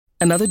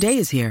Another day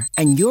is here,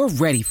 and you're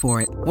ready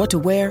for it. What to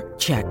wear?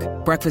 Check.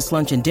 Breakfast,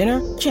 lunch, and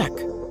dinner? Check.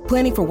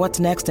 Planning for what's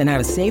next and how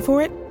to save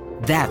for it?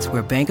 That's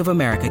where Bank of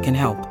America can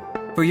help.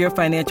 For your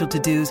financial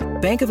to-dos,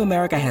 Bank of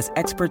America has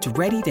experts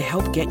ready to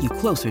help get you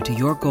closer to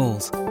your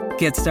goals.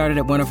 Get started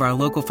at one of our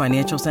local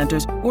financial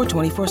centers or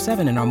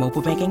 24/7 in our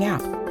mobile banking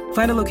app.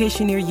 Find a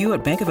location near you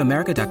at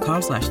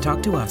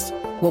bankofamerica.com/talktous.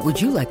 What would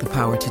you like the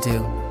power to do?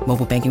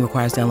 Mobile banking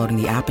requires downloading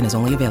the app and is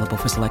only available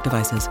for select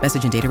devices.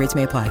 Message and data rates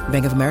may apply.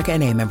 Bank of America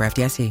N.A., member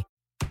FDIC.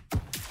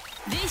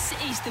 This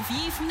is The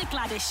View from the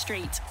Gwladys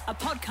Street, a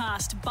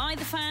podcast by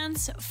the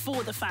fans,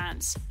 for the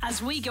fans,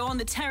 as we go on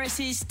the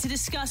terraces to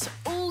discuss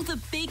all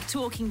the big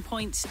talking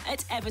points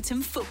at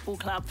Everton Football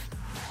Club.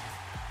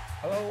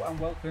 Hello and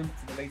welcome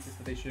to the latest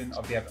edition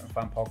of the Everton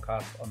Fan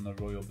Podcast on the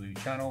Royal Blue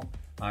channel.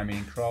 I'm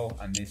Ian Kroll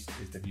and this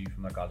is The View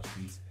from the Gwladys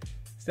Street.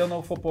 Still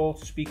no football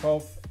to speak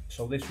of,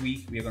 so this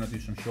week we are going to do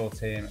some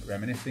short-term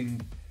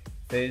reminiscing.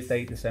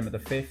 Thursday, December the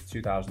 5th,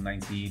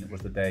 2019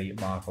 was the day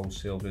Marco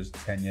Silva's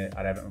tenure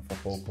at Everton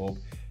Football Club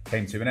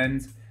came to an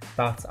end.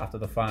 That after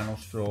the final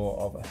straw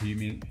of a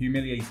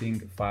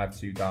humiliating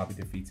 5-2 derby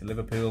defeat to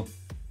Liverpool.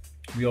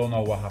 We all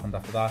know what happened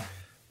after that,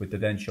 with the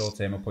then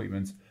short-term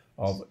appointment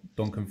of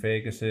Duncan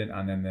Ferguson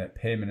and then the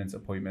permanent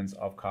appointment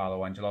of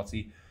Carlo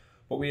Ancelotti.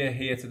 But we are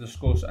here to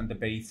discuss and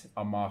debate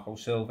on Marco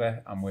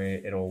Silva and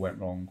where it all went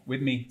wrong.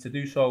 With me to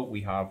do so,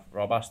 we have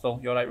Rob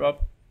Astle. You all right,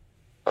 Rob?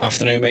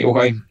 Afternoon, mate.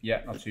 Okay.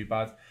 Yeah, not too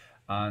bad.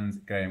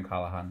 And Graham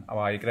Callaghan. How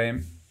are you,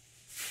 Graham?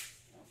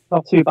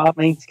 Not too bad,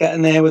 mate.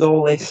 Getting there with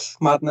all this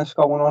madness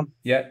going on.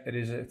 Yeah, it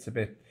is. It's a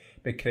bit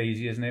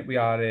crazy, isn't it? We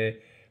are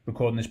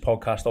recording this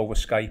podcast over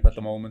Skype at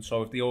the moment,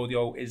 so if the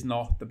audio is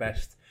not the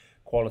best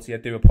quality, I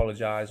do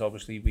apologise.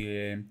 Obviously,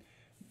 we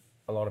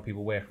a lot of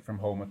people work from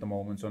home at the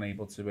moment,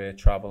 unable to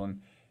travel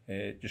and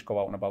just go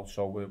out and about.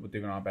 So we're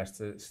doing our best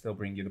to still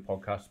bring you the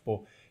podcast.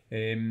 But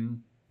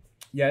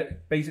yeah,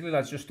 basically,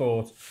 I just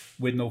thought,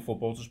 with no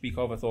football to speak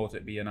of, I thought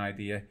it'd be an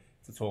idea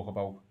to talk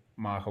about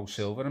Marco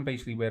Silva and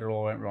basically where it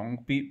all went wrong.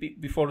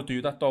 Before I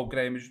do that, though,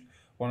 Graham, I just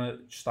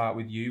want to start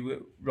with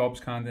you. Rob's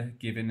kind of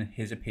given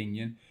his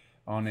opinion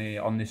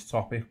on this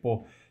topic,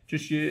 but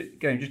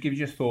Graham, just give us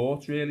your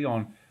thoughts really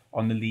on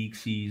the league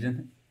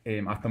season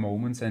at the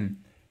moment, and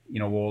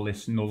all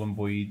this null and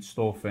void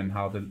stuff and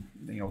how the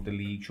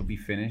league should be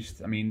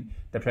finished. I mean,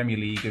 the Premier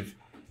League have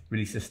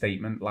released a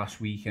statement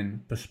last week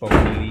and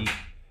postponed the league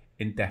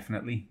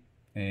indefinitely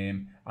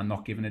and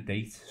not given a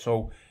date.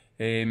 So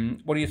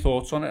what are your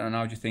thoughts on it, and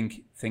how do you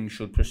think things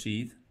should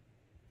proceed?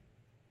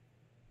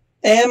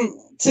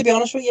 To be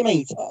honest with you,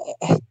 mate,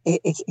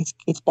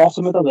 it's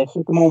bottom of the list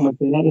at the moment,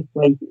 isn't it? It's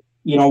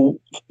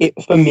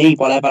like, for me,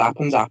 whatever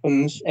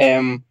happens.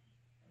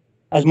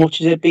 As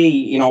much as it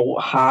be,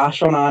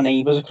 harsh on our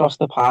neighbours across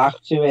the park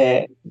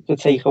to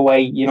take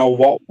away,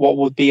 what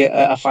would be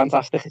a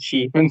fantastic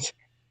achievement.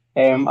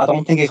 I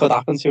don't think it could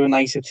happen to a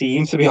nicer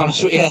team, to be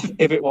honest with you,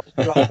 if it was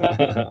to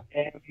happen.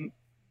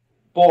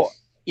 But,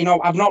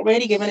 I've not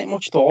really given it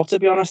much thought, to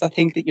be honest. I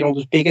think that,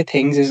 there's bigger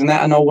things, isn't it?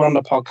 I know we're on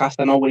the podcast,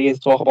 I know we're here to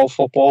talk about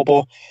football,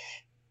 but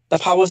the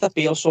powers that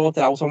be will sort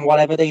it out, and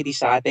whatever they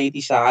decide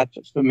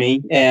for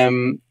me.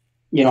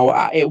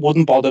 It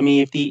wouldn't bother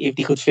me if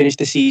they could finish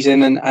the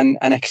season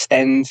and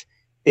extend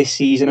this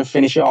season and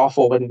finish it off,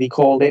 or whether they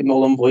called it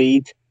null and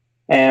void.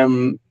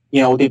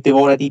 They've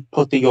already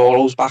put the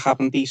Euros back,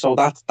 haven't they? So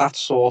that's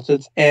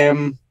sorted.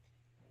 I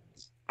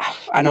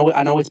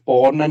know it's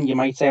boring, and you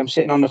might say I'm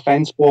sitting on the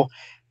fence, but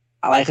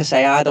like I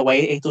say, either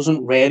way, it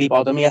doesn't really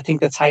bother me. I think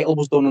the title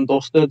was done and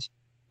dusted.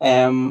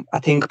 I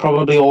think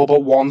probably all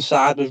but one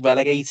side was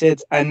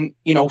relegated, and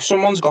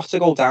someone's got to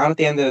go down at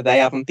the end of the day,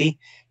 haven't they?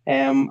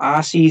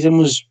 Our season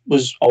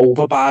was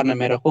over, barring a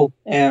miracle.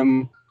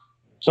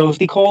 So if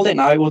they called it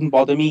now, it wouldn't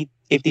bother me.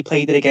 If they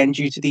played it again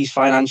due to these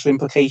financial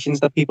implications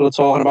that people are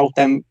talking about,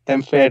 then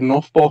fair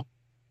enough. But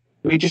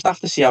we just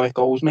have to see how it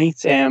goes,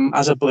 mate.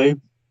 As a Blue,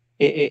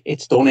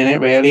 it's done, innit,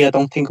 really. I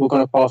don't think we're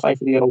going to qualify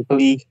for the Europa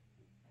League,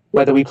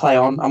 whether we play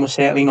on. And we're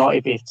certainly not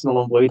if it's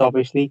null and void,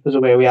 obviously, because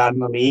of where we are in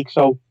the league.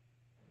 So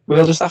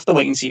we'll just have to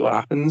wait and see what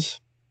happens.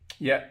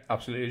 Yeah,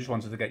 absolutely. I just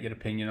wanted to get your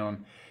opinion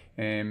on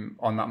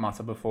that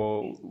matter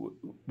before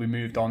we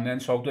moved on then.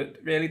 So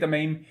really the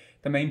main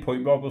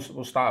point, Rob,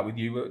 we'll start with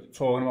you. We're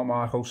talking about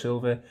Marco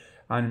Silva,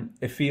 and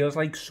it feels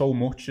like so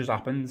much has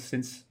happened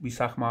since we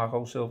sacked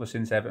Marco Silva,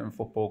 since Everton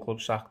Football Club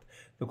sacked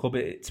the club.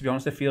 To be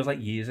honest, it feels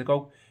like years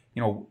ago.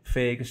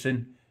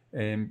 Ferguson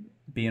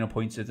being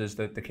appointed as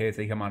the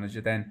caretaker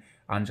manager, then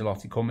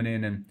Ancelotti coming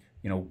in, and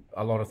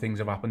a lot of things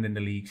have happened in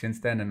the league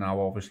since then, and now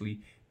obviously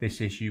this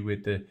issue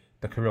with the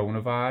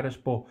coronavirus.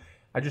 But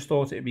I just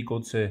thought it'd be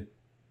good to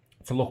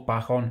look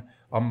back on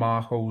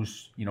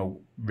Marco's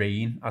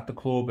reign at the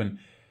club, and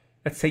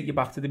let's take you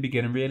back to the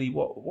beginning. Really,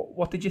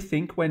 what did you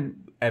think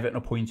when Everton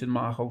appointed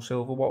Marco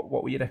Silva?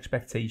 What were your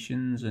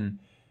expectations, and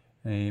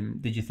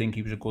did you think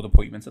he was a good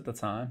appointment at the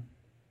time?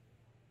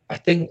 I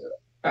think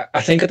at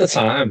the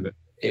time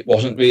it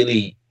wasn't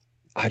really.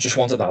 I just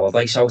wanted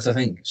Allardyce out, I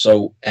think.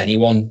 So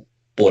anyone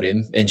but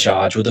him in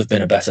charge would have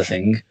been a better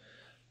thing.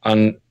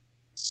 And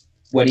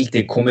when he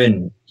did come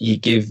in, you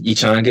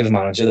try and give the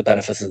manager the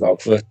benefit of the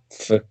doubt for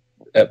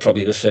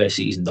probably the first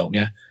season, don't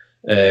you?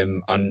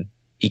 And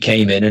he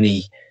came in and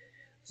he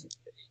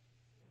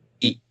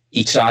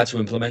tried to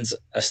implement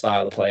a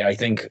style of play, I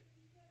think,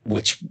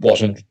 which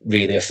wasn't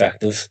really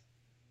effective.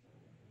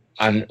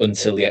 And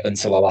until the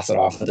latter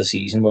half of the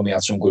season, when we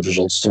had some good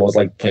results towards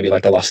maybe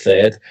the last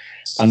third,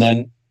 and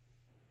then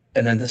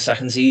the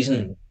second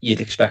season, you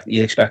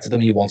expected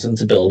them, you wanted them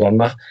to build on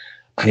that,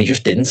 and he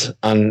just didn't.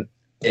 And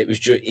it was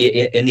just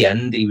in the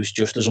end, he was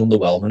just as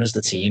underwhelming as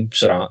the team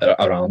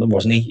around him,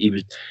 wasn't he? He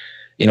was,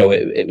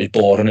 it was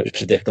boring, it was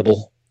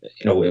predictable.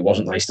 It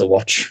wasn't nice to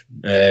watch.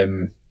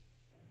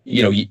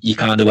 You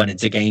kind of went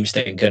into games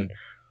thinking,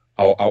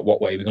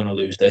 what way are we going to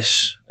lose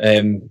this?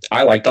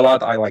 I like the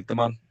lad. I like the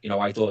man.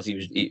 I thought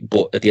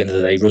but at the end of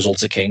the day,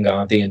 results are king,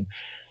 aren't they? And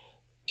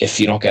if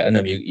you're not getting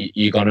them,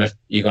 you're gonna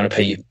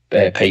pay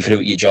for it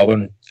with your job.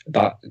 And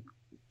that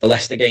the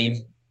Leicester game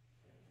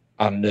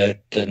and the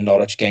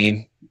Norwich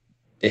game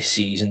this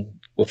season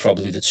were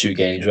probably the two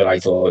games where I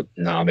thought,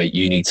 nah, mate,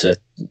 you need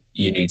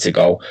to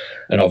go.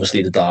 And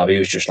obviously the derby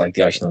was just like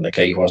the icing on the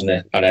cake, wasn't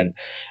it? And then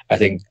I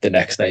think the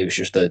next day was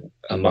just a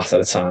matter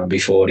of time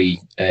before he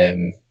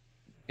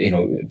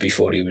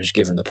before he was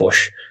given the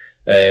push.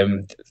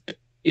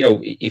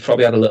 He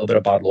probably had a little bit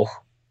of bad luck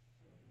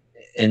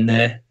in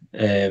there,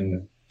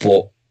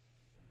 but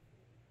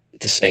at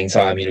the same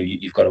time,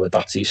 you've got to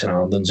adapt to your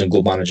surroundings, and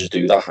good managers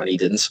do that, and he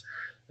didn't.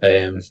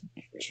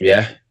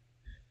 Yeah.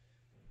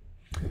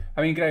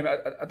 I mean, Graham,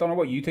 I don't know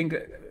what you think.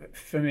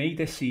 For me,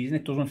 this season,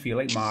 it doesn't feel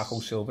like Marco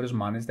Silva has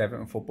managed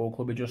Everton Football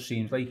Club. It just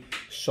seems like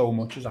so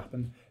much has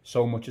happened.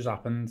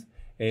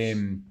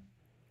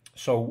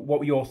 So what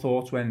were your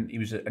thoughts when he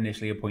was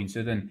initially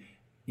appointed? And,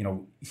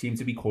 he seemed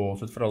to be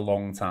courted for a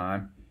long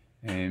time.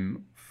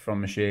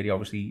 From Mashiri,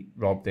 obviously,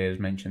 Rob Dares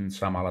mentioned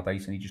Sam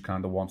Allardyce, and he just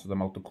kind of wanted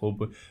them out the club.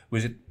 But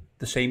was it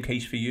the same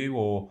case for you,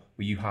 or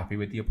were you happy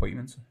with the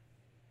appointment?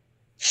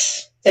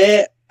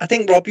 I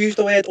think Rob used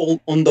the word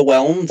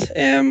underwhelmed.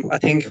 I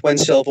think when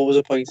Silva was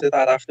appointed,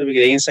 I'd have to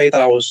agree and say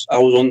that I was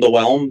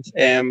underwhelmed.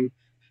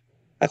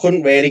 I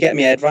couldn't really get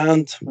my head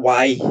around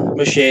why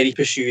Mashiri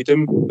pursued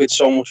him with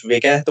so much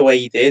vigour the way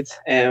he did.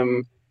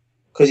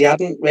 Because he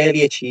hadn't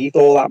really achieved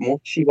all that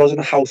much. He wasn't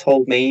a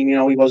household name,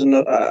 he wasn't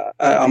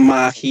a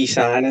marquee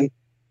signing.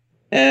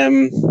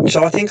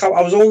 So I think I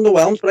was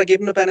underwhelmed, but I give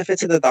him the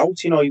benefit of the doubt.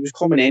 He was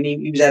coming in,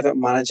 he was Everton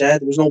manager.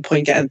 There was no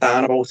point getting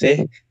down about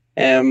it.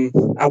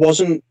 I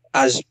wasn't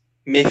as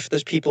miffed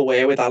as people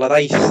were with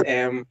Allardyce.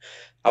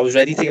 I was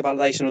ready to give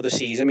Allardyce another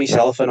season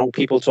myself. I know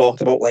people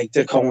talked about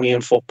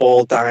draconian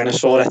football,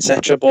 dinosaur,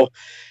 etc. But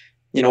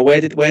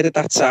where did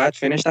that side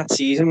finish that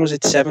season? Was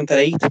it 7th or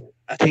 8th?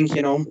 I think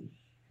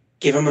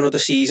give him another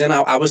season.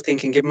 I was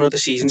thinking give him another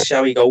season, see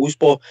how he goes.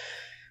 But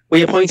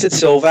we appointed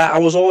Silva. I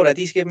was all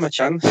ready to give him a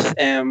chance.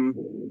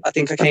 I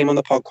think I came on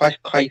the podcast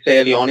quite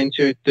early on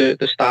into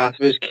the start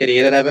of his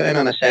career at Everton,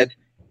 and I said,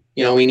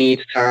 he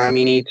needs time.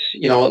 He needs,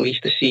 at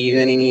least a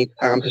season. He needs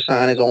time to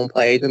sign his own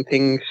players and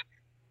things.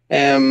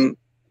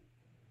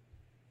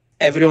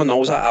 Everyone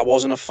knows that I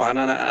wasn't a fan,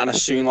 and I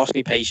soon lost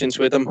my patience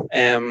with him.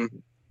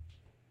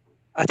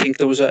 I think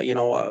there was a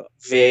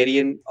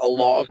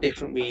lot of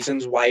different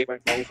reasons why it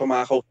went wrong for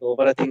Marco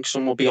Silva. I think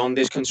some were beyond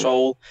his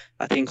control.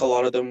 I think a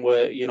lot of them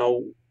were,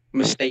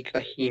 mistakes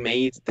that he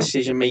made,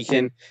 decision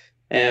making.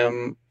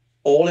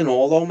 All in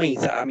all, though, mate,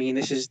 I mean,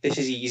 this is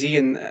easy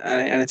and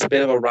it's a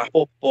bit of a wrap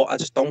up, but I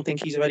just don't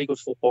think he's a very good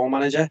football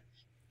manager.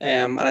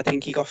 And I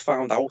think he got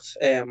found out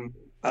at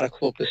a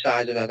club the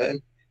size of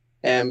Everton.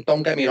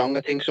 Don't get me wrong,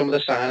 I think some of the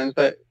signings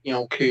that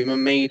Koeman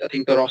made, I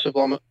think the loss of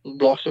Romelu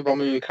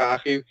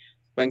Lukaku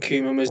when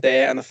Koeman was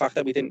there, and the fact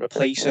that we didn't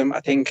replace him,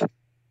 I think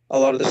a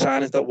lot of the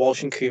signings that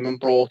Walsh and Koeman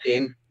brought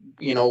in,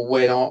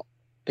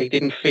 they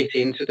didn't fit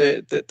into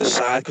the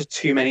side because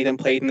too many of them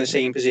played in the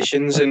same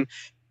positions, and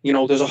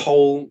there's a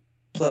whole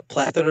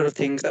plethora of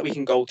things that we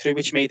can go through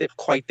which made it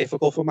quite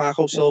difficult for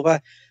Marco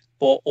Silva.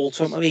 But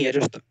ultimately,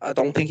 I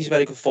don't think he's a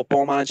very good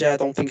football manager. I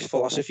don't think his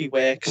philosophy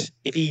works,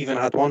 if he even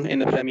had one, in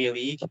the Premier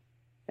League.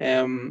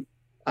 And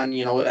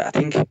I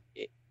think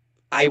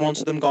I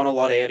wanted him gone a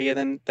lot earlier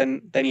than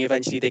he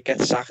eventually did get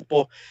sacked.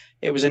 But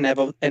it was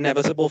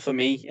inevitable for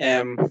me,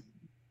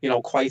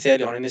 quite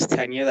early on in his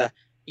tenure, that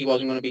he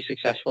wasn't going to be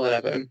successful at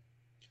Everton.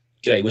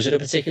 Jay, was it a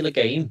particular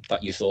game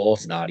that you thought,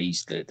 he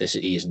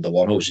isn't the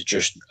one, or was it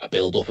just a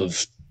build up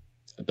of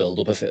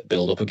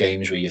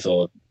games where you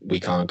thought we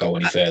can't go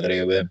any further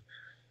here with him?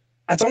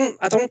 I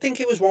don't think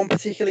it was one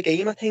particular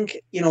game. I think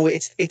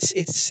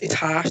it's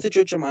harsh to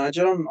judge a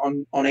manager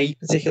on a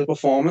particular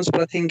performance,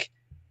 but I think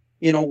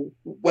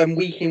when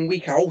week in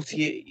week out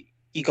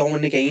you go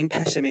in the game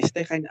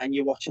pessimistic and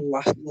you're watching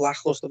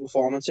lackluster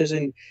performances,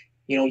 and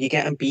you're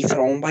getting beat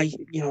home by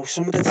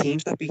some of the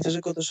teams that beat us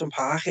at Goodison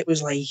Park. It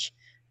was like.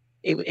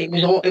 It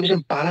was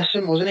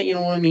embarrassing, wasn't it? You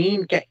know what I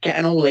mean?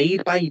 Getting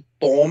olayed by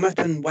Bournemouth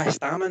and West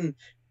Ham, and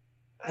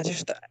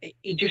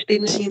he just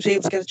didn't seem to be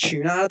able to get a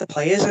tune out of the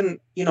players. And,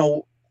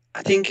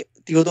 I think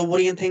the other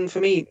worrying thing for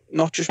me,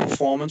 not just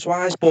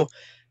performance-wise, but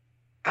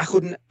I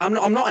couldn't. I'm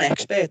not an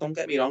expert. Don't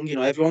get me wrong. You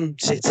know, everyone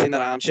sits in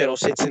their armchair or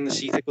sits in the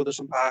seat at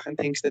Goodison Park and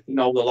thinks that they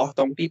know the lot,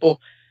 don't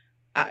people?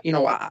 I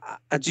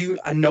do.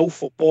 I know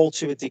football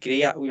to a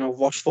degree. I've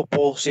watched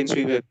football since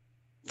we were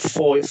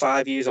 4 or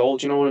 5 years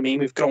old. You know what I mean?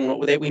 We've grown up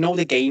with it. We know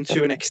the game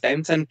to an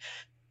extent, and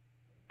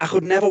I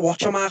could never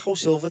watch a Marco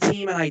Silva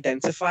team and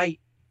identify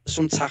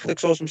some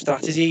tactics or some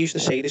strategy. I used to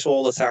say this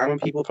all the time,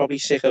 and people are probably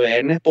sick of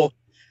hearing it, but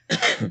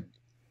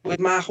with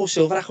Marco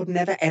Silva, I could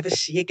never ever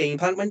see a game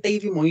plan. When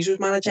David Moyes was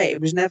manager, it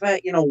was never,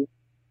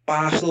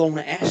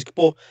 Barcelona-esque,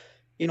 but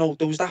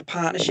there was that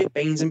partnership,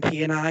 Baines and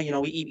Pienaar.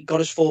 He got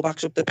his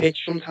fullbacks up the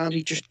pitch. Sometimes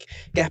he'd just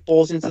get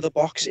balls into the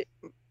box.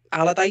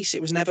 Allardyce,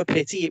 it was never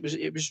pretty.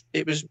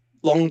 It was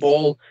long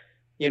ball,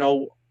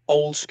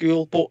 old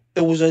school. But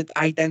there was an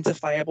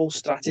identifiable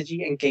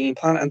strategy and game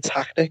plan and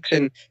tactics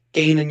and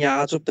gaining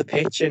yards up the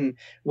pitch and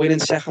winning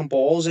second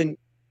balls. And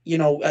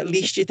at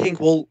least you think,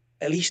 well,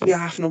 at least we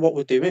half know what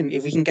we're doing.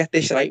 If we can get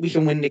this right, we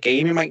can win the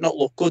game. It might not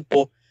look good,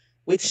 but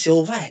with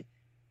Silva,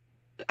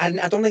 and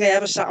I don't think I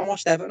ever sat and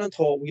watched Everton and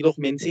thought, we look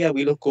minty here,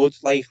 we look good.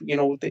 Like,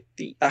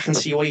 I can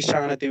see what he's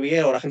trying to do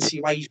here, or I can see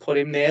why he's put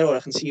him there, or I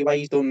can see why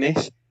he's done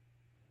this.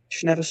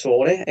 Just never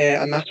saw it,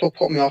 and that's what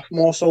put me off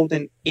more so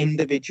than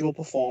individual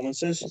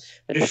performances.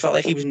 I just felt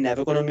like he was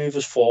never going to move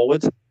us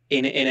forward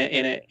in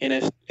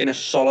a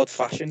solid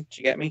fashion. Do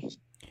you get me?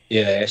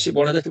 Yeah, see,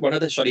 one of the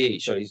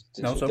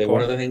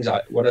things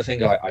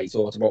I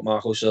thought about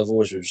Marco Silva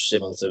was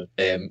similar to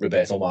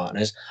Roberto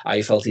Martinez.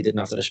 I felt he didn't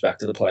have the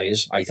respect of the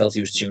players. I felt he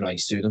was too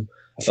nice to them.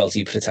 I felt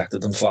he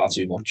protected them far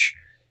too much.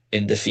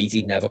 In defeat,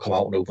 he'd never come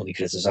out and openly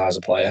criticise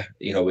a player.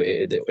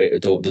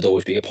 There'd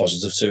always be a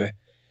positive to it.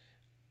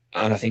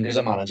 And I think as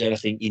a manager, I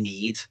think you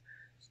need,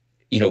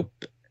 when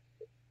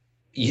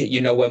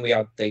we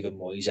had David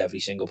Moyes,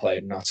 every single player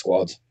in that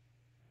squad,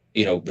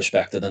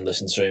 respected and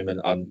listened to him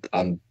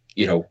and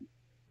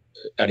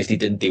and if they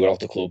didn't, they were out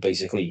the club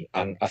basically.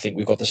 And I think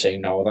we've got the same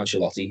now with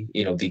Ancelotti.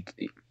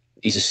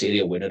 He's a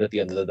serial winner at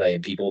the end of the day,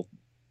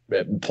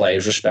 and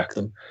players respect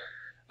them.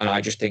 And I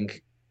just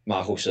think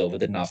Marco Silva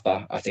didn't have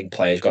that. I think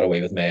players got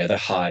away with murder,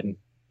 hiding,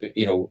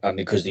 and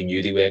because they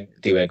knew they weren't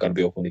going to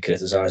be openly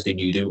criticised, they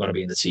knew they were going to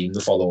be in the team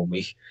the following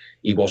week.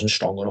 He wasn't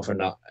strong enough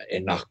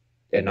in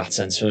that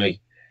sense for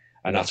me,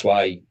 and that's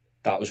why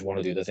that was one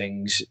of the other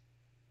things.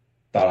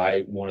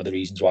 One of the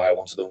reasons why I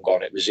wanted them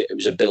gone. It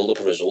was a build-up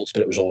of results,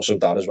 but it was also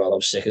that as well. I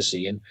was sick of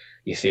seeing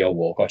your Theo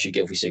Walcott, your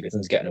Gylfi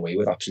Sigurdssons getting away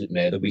with absolute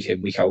murder week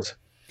in, week out.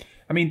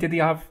 I mean, did he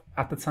have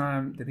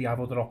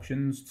other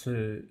options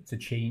to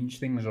change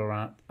things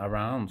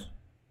around?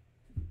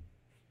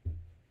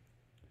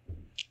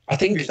 I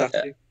think.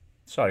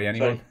 Sorry,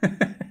 anyone?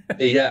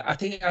 Yeah, I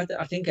think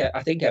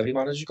every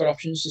manager's got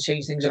options to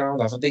change things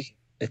around, haven't they?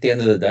 At the end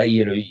of the day,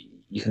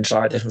 you can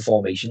try different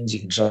formations. You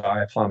can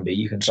try a plan B.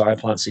 You can try a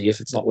plan C if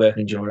it's not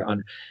working.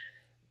 And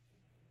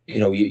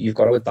you've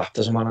got to adapt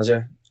as a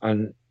manager.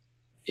 And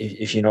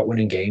if you're not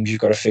winning games,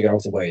 you've got to figure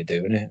out a way of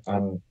doing it.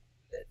 And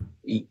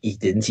he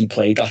didn't. He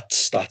played that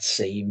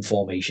same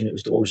formation. It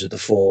was the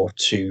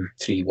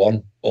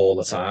 4-2-3-1 all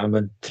the time,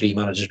 and 3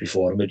 managers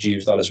before him had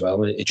used that as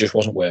well. It just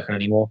wasn't working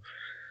anymore.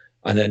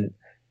 And then,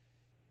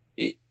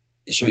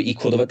 so he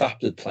could have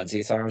adapted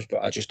plenty of times,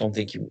 but I just don't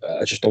think he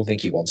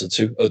wanted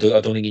to. I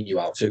don't think he knew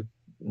how to.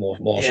 More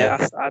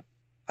yeah, so.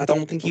 I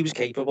don't think he was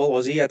capable,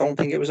 was he? I don't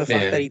think it was a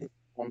fact that he didn't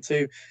want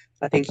to.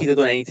 I think he'd have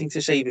done anything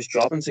to save his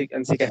job and to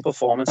get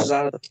performances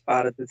out of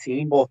the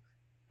team. But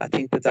I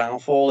think the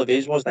downfall of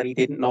his was that he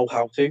didn't know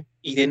how to.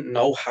 He didn't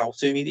know how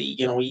to.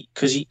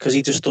 Because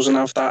he just doesn't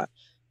have that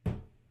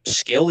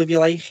skill, if you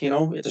like.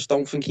 I just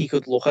don't think he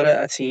could look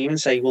at a team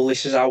and say, well,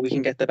 this is how we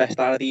can get the best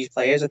out of these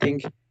players. I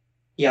think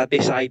he had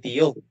this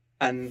ideal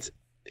and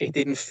it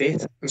didn't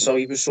fit, and so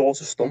he was sort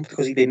of stumped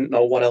because he didn't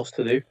know what else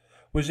to do.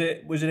 Was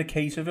it a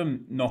case of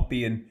him not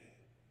being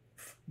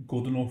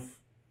good enough,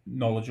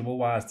 knowledgeable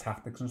wise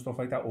tactics and stuff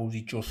like that, or was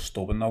he just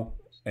stubborn though?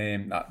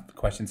 That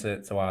question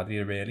to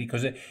Adria really,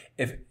 because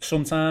if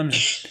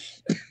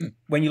sometimes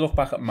when you look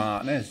back at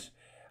Martinez,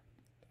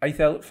 I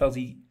felt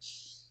he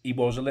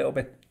was a little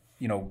bit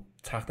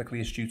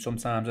tactically astute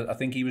sometimes. I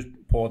think he was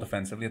poor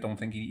defensively. I don't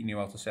think he knew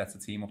how to set the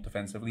team up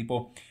defensively,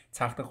 but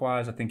tactic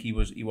wise, I think he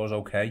was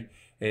okay.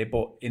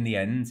 But in the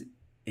end,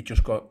 it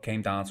just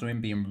came down to him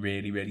being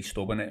really, really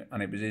stubborn,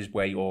 and it was his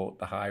way or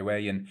the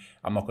highway, and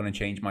I'm not going to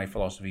change my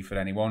philosophy for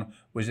anyone.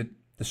 Was it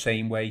the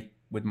same way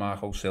with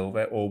Marco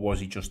Silva, or was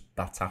he just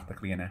that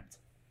tactically inept?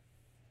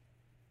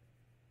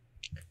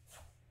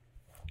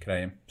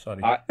 Graham,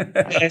 sorry.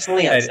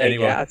 Personally, I'd say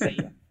yeah.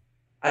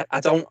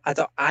 I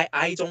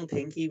don't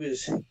think he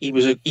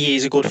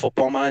is a good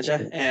football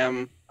manager.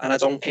 And I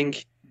don't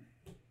think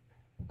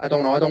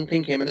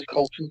him and his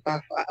coaching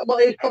staff. Well,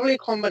 it's probably a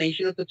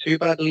combination of the two,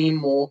 but I'd lean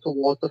more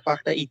towards the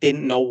fact that he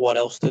didn't know what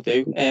else to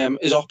do.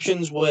 His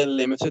options were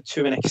limited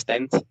to an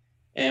extent,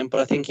 but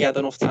I think he had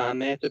enough time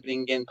there to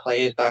bring in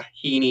players that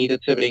he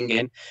needed to bring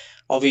in.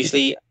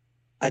 Obviously,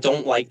 I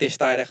don't like this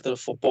director of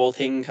football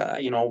thing,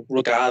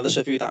 regardless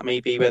of who that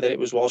may be, whether it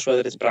was Walsh,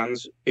 whether it's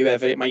Brands,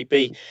 whoever it might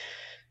be.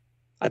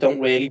 I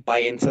don't really buy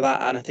into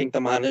that, and I think the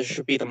manager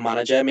should be the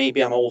manager.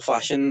 Maybe I'm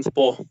old-fashioned,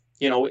 but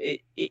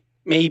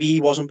maybe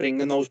he wasn't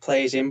bringing those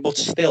players in, but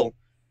still,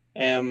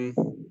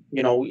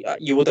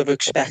 you would have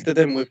expected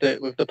him with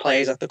the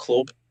players at the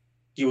club.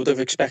 You would have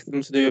expected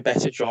him to do a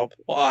better job.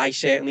 Well, I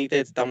certainly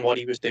did than what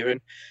he was doing.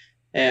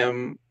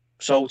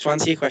 So to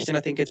answer your question,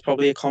 I think it's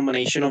probably a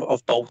combination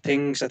of both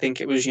things. I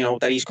think it was,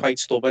 that he's quite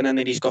stubborn and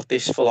that he's got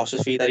this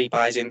philosophy that he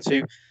buys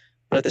into.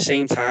 But at the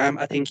same time,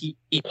 I think he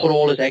put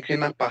all his eggs in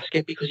that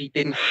basket because he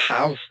didn't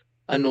have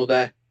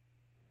another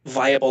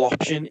viable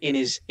option in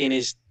his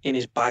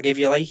bag, if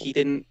you like. He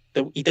didn't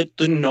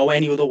know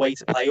any other way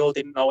to play or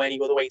didn't know any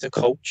other way to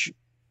coach.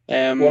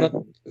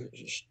 Hello?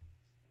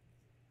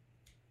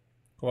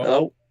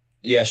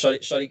 Yeah,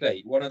 sorry,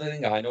 Gray. One other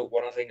thing I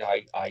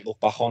look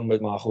back on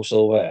with Marco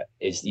Silva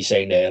is he's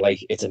saying there, like,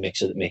 it's a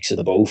mix of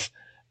the both.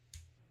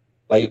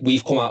 Like,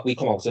 we come out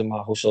in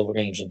Marco Silva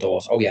games and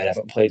thought, oh yeah,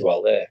 Everton played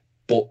well there.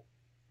 But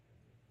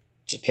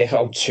to pick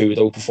out two of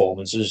those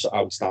performances,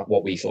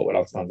 what we thought were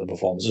outstanding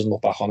performances, and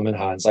look back on them in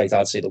hindsight,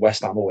 I'd say the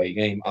West Ham away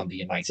game and the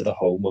United at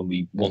home when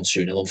we won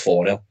 2-0 and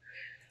 4-0.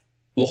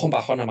 Looking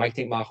back on them, I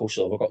think Marco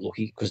Silva got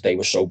lucky because they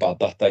were so bad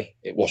that day.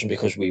 It wasn't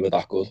because we were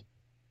that good.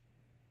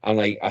 And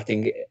I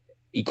think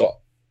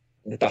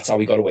that's how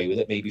he got away with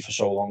it maybe for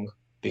so long,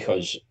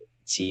 because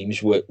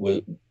teams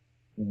weren't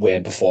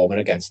performing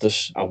against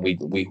us and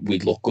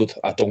we'd look good.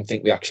 I don't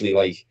think we actually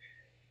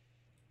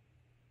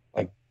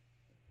I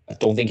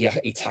don't think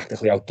he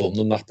tactically outdone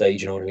them that day.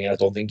 Do you know what I mean? I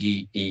don't think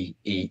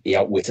he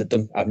outwitted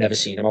them. I've never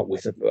seen him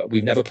outwitted.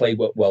 We've never played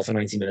well for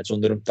 90 minutes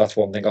under him. That's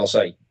one thing I'll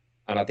say.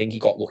 And I think he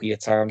got lucky at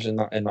times in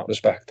that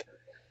respect.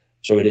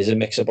 So it is a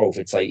mix of both.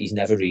 It's like he's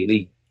never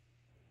really,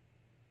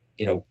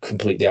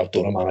 completely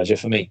outdone a manager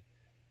for me.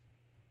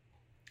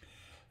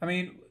 I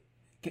mean,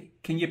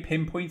 can you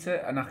pinpoint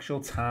an actual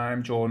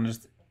time during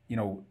his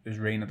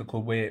reign at the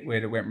club where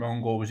it went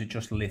wrong, or was it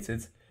just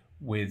littered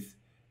with,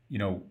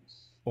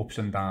 ups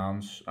and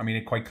downs? I mean,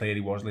 it quite clearly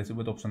was littered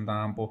with ups and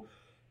downs, but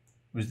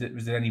was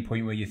there any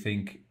point where you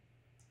think,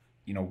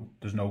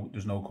 there's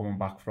no coming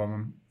back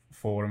from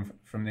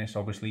this?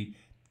 Obviously,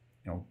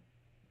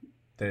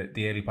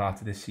 the early part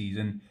of this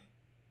season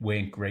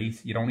weren't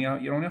great. You only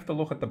have to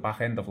look at the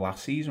back end of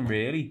last season,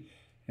 really,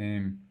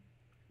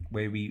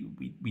 where we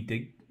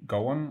did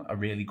go on a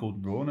really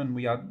good run, and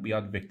we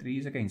had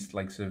victories against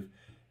likes of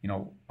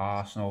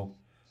Arsenal,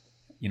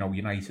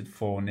 United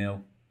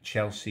 4-0,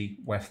 Chelsea,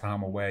 West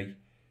Ham away,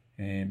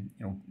 a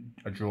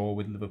draw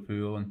with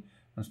Liverpool and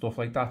stuff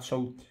like that.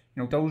 So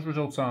those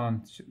results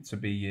aren't to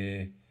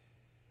be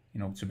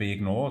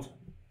ignored.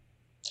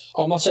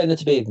 I'm not saying it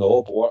to be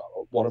ignored, but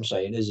what I'm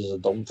saying is I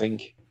don't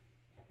think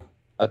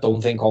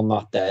on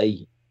that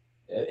day.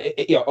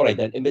 All right,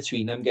 then in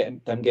between them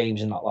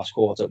games in that last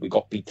quarter, we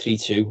got beat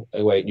 3-2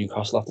 away at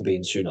Newcastle after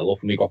being 2-0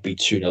 up, and we got beat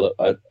 2-0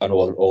 at an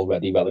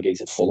already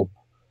relegated Fulham.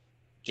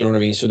 Do you know what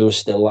I mean? So there was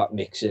still that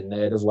mix in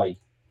there of like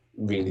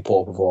really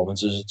poor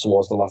performances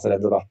towards the latter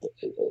end of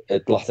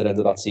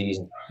that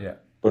season. Yeah.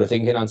 But I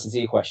think in answer to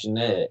your question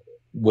there,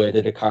 where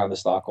did it kind of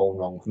start going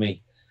wrong for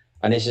me?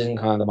 And this isn't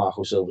kind of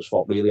Marco Silva's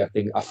fault, really.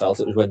 I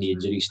felt it was when the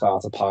injuries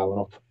started piling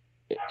up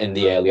in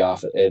the early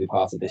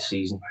part of this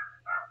season.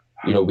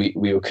 We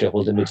were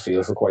crippled in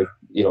midfield for quite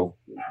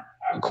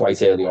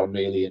early on,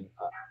 really. And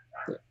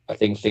I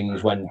think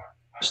things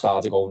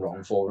started going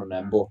wrong for him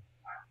then. But,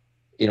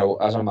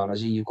 as a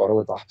manager, you've got to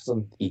adapt,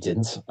 and he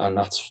didn't. And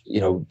that's,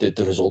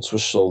 the results were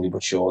slowly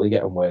but surely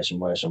getting worse and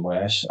worse and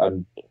worse.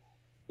 And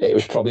it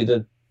was probably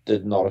the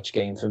Norwich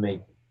game for me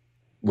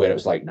where it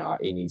was like, nah,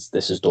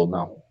 this is done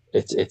now.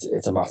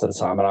 It's a matter of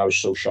time. And I was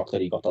so shocked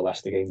that he got the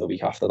Leicester game the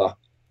week after that.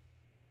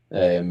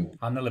 And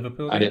the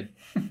Liverpool game.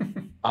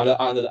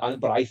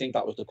 But I think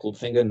that was the club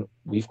thinking,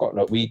 we don't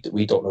know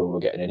who we're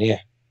getting in here.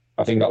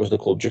 I think that was the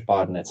club just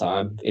biding their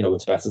time.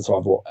 It's better to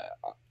have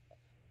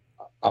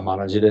a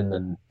manager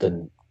in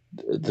than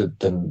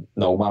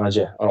no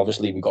manager. And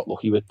obviously we got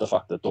lucky with the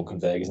fact that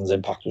Duncan Ferguson's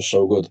impact was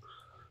so good.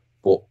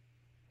 But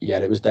yeah,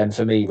 it was then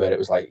for me where it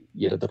was like,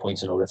 you're at the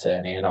point of no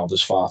return here now.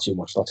 There's far too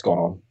much that's gone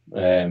on,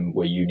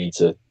 where you need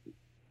to,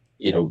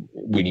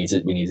 we need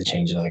to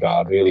change another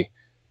guard, really.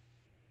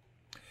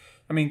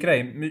 I mean,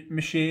 Graham,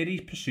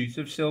 Mashiri's pursuit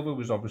of Silva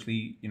was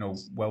obviously,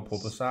 well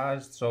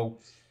publicised. So,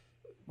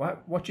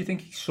 what do you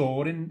think he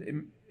saw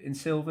in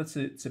Silva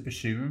to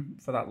pursue him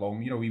for that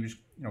long? He was,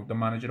 the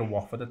manager of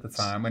Watford at the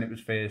time when it was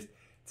first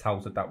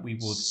touted that we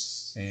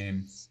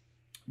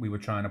were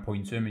trying to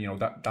appoint him.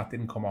 That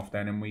didn't come off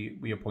then, and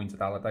we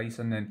appointed Allardyce,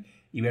 and then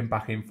he went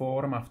back in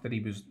for him after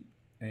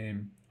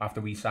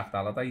we sacked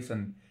Allardyce,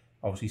 and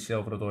obviously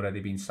Silva had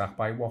already been sacked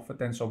by Watford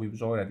then, so he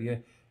was already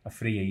a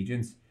free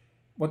agent.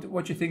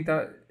 What do you think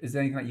is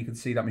there anything that you could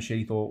see that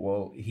Mashiri thought,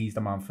 well, he's the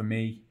man for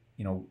me?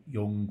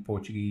 Young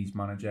Portuguese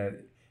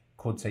manager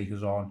could take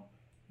us on.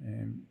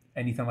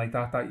 Anything like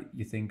that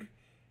you think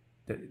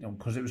that,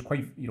 because it was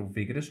quite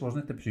vigorous,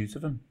 wasn't it, the pursuit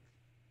of him?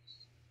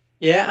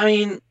 Yeah, I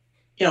mean,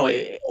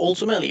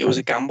 ultimately it was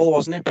a gamble,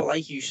 wasn't it? But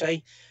like you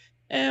say,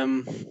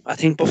 I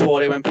think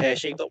before he went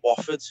pear-shaped at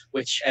Watford,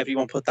 which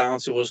everyone put down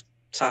to us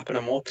tapping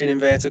him up in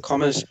inverted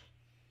commas.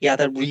 He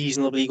had a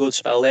reasonably good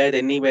spell there,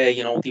 didn't he? Where,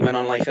 they went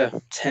on like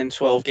a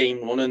 10-12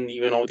 game run and, they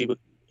were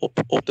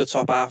up the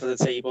top half of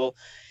the table.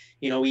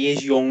 He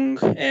is young.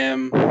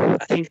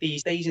 I think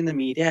these days in the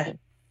media,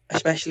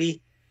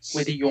 especially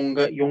with the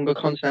younger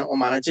continental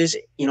managers,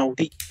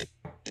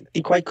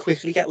 they quite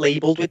quickly get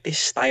labelled with this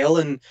style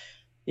and,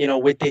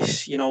 with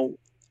this,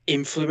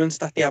 influence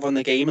that they have on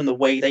the game and the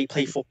way they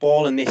play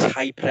football and this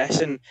high press.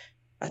 And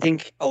I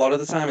think a lot of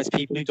the time it's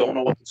people who don't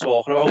know what they're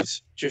talking about,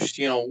 just,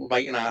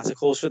 writing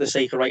articles for the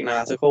sake of writing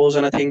articles.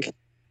 And I think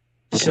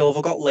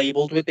Silva got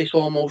labelled with this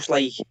almost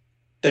like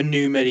the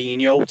new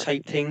Mourinho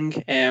type thing.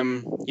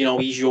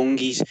 He's young,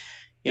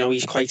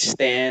 he's quite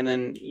stern,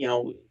 and,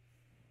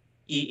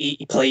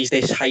 he plays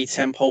this high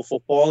tempo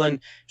football, and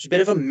it's a bit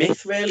of a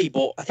myth really,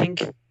 but I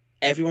think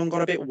everyone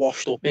got a bit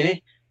washed up in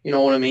it. You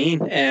know what I mean?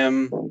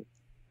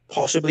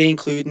 Possibly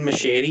including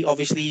Mashiri.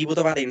 Obviously, he would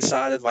have had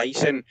inside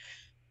advice, and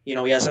he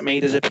hasn't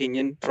made his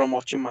opinion from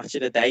watching Match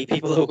of the Day.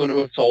 People are going to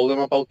have told him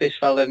about this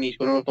fella, and he's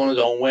going to have done his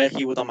own work,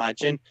 you would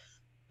imagine.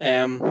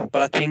 But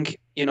I think,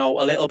 a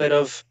little bit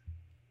of,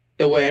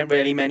 there weren't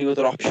really many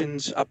other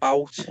options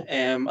about.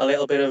 A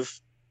little bit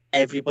of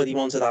everybody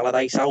wanted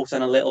Allardyce out,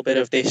 and a little bit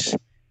of this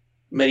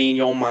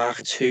Mourinho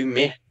Mark II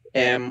myth.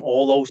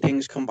 All those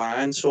things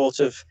combined,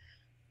 sort of,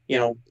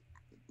 and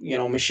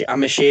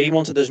Mashiri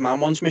wanted his man.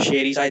 Once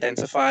Mashiri's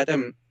identified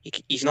him,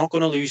 he's not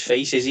going to lose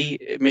face, is he?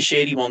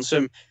 Mashiri wants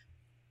him.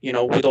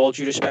 With all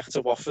due respect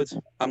to Watford,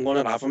 I'm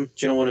going to have him.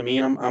 Do you know what I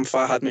mean? I'm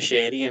Farhad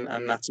Mashiri,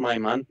 and that's my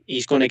man.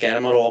 He's going to get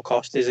him at all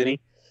costs, isn't he?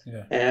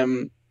 Yeah.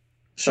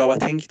 So I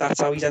think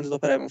that's how he's ended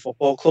up at Everton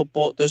Football Club.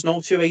 But there's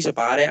no two ways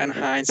about it. And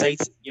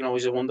hindsight,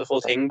 is a wonderful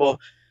thing. But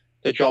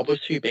the job was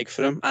too big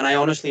for him. And I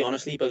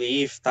honestly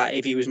believe that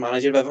if he was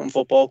manager of Everton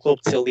Football Club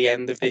till the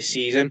end of this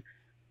season,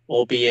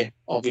 albeit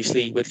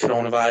obviously with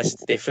coronavirus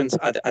it's different,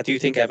 I do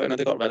think Everton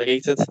had got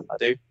relegated. I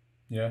do.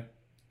 Yeah.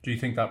 Do you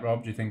think that,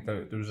 Rob? Do you think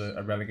that there was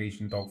a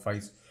relegation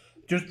dogfight?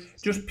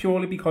 Just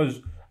purely because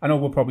I know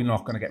we're probably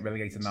not going to get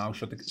relegated now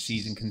should the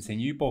season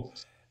continue,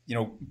 but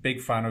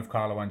big fan of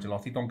Carlo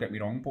Ancelotti, don't get me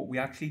wrong, but we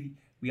are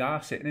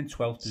sitting in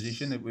 12th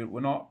position.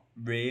 We're not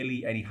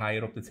really any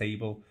higher up the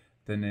table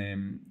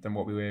than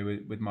what we were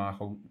with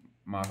Marco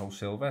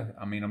Silva.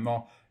 I mean, I'm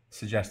not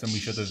suggesting we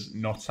should have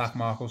not sacked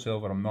Marco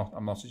Silva. I'm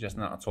not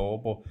suggesting that at all,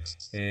 but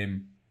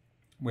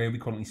where we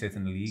currently sit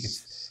in the league,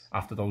 it's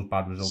after those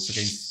bad results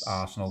against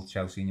Arsenal,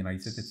 Chelsea and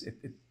United,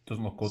 it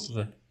doesn't look good, does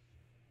it?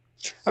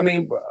 I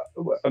mean,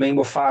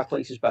 we're 5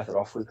 places better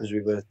off because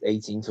we were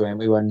 18th, weren't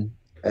we, when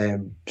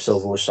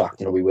Silva was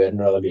sacked? We were in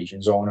the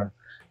relegation zone, and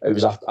it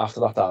was after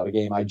that derby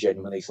game I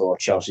genuinely thought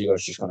Chelsea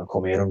was just going to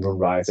come in and run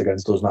riot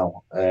against us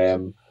now.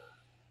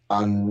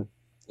 And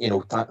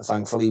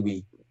thankfully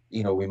we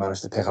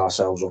managed to pick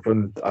ourselves up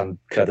and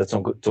credit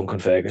Duncan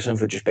Ferguson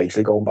for just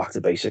basically going back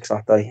to basics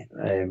that day.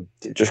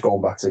 Just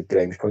going back to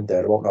Graham's point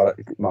there about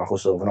Marco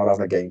Silva not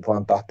having a game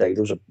plan that day.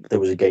 There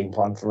was a game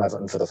plan from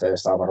Everton for the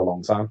first time in a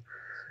long time.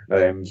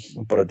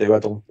 But I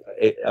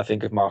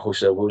think if Marco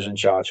Silva was in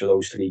charge for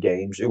those 3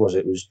 games, who was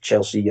it? It was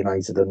Chelsea,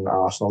 United and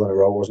Arsenal in a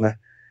row, wasn't it?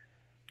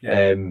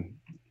 Yeah.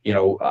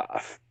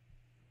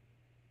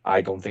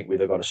 I don't think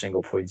we'd have got a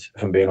single point,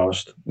 if I'm being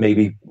honest.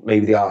 Maybe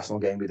the Arsenal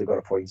game we'd have got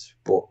a point,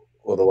 but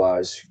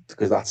otherwise,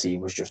 because that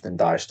team was just in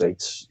dire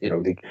straits, they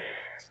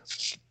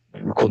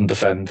couldn't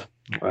defend.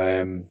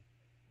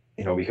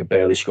 We could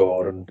barely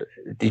score, and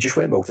they just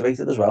weren't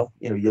motivated as well.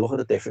 You look at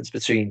the difference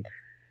between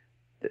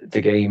the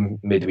game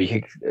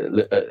midweek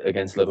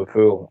against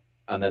Liverpool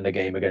and then the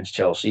game against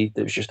Chelsea.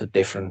 There was just a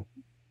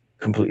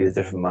completely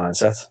different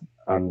mindset,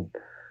 and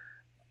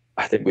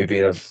I think we'd be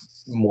in a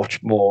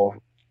much more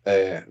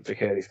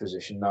precarious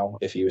position now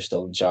if he was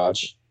still in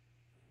charge.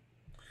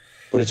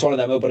 But it's one of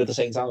them. But at the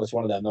same time, it's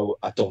one of them. Though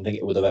I don't think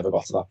it would have ever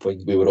got to that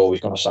point. We were always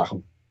going to sack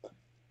him.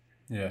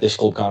 Yeah. This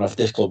club can't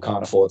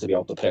afford to be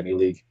out the Premier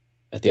League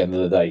at the end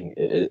of the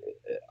day.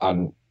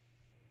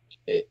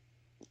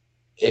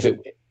 If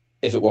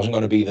it wasn't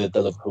going to be the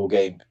Liverpool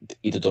game,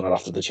 he'd have done it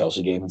after the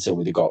Chelsea game until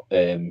we'd have got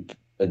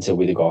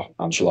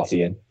Ancelotti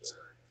in.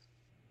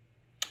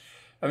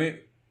 I mean,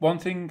 one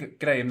thing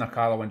Graham that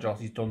Carlo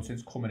Ancelotti's done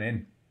since coming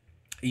in,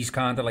 he's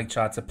kind of like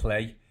tried to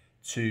play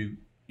to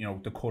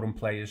the current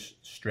players'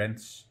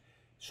 strengths,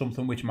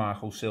 something which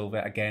Marco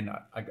Silva, again,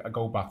 I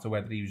go back to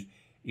whether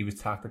he was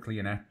tactically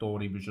inept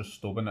or he was just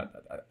stubborn.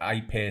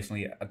 I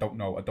personally, I don't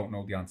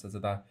know the answer to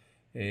that.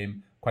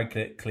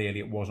 Quite clearly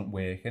it wasn't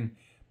working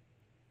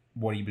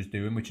what he was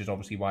doing, which is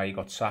obviously why he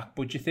got sacked.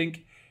 But do you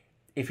think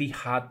if he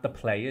had the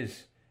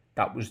players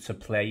that was to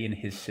play in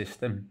his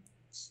system,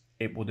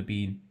 it would have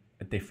been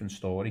a different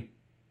story?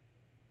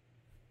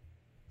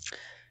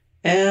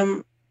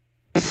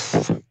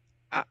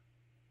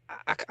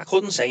 I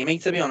couldn't say,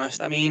 mate, to be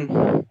honest. I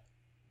mean,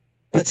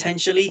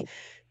 potentially,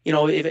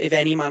 if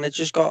any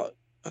manager's got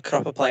a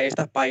crop of players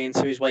that buy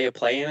into his way of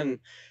playing and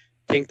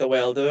think the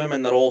world of him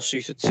and they're all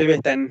suited to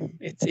it, then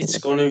it's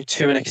going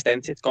to an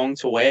extent, it's going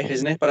to work,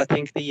 isn't it? But I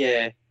think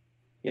the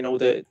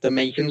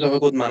makings of a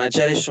good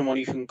manager is someone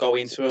who can go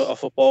into a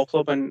football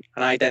club and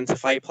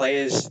identify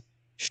players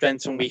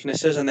strengths and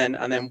weaknesses, and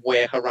then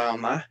work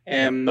around that.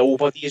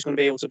 Nobody is going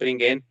to be able to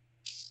bring in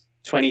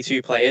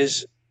 22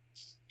 players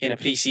in a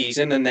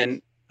pre-season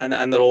and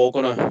they're all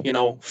going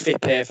to,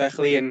 fit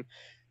perfectly. And,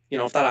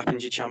 if that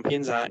happens, you're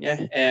champions, aren't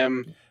you?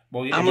 I'm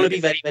going to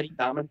be very, very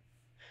damning.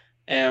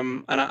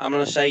 And I'm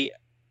going to say,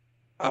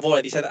 I've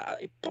already said that,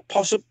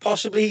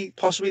 possibly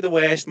the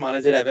worst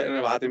manager Everton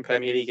have had in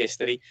Premier League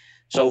history.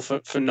 So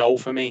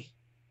for me,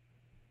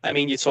 I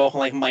mean, you're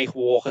talking like Mike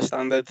Walker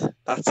standard.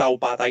 That's how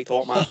bad I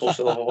thought Marco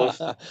Silva was.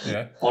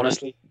 Yeah.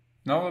 Honestly.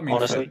 No, I mean,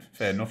 honestly.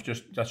 Fair enough.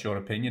 Just that's your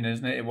opinion,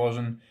 isn't it? It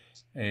wasn't,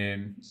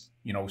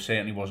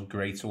 certainly wasn't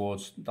great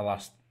towards the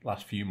last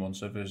few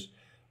months of his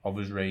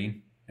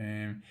reign.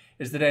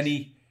 Is there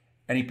any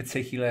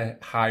particular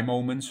high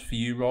moments for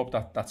you, Rob,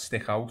 that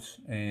stick out?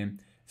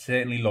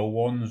 Certainly low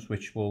ones,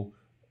 which we'll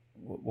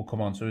come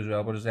on to as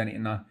well. But is there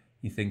anything that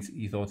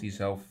you thought to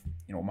yourself,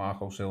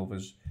 Marco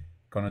Silva's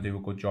going to do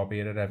a good job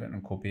here at Everton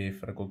and could be here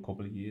for a good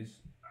couple of years?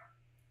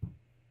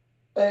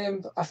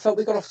 I felt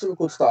we got off to a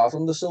good start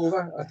under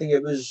Silva. I think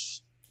it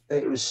was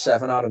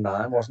 7 out of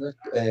 9, wasn't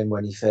it?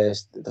 When the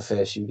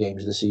first few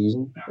games of the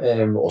season,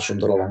 or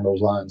something along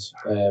those lines.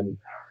 And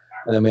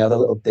then we had a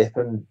little dip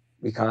and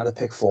we kind of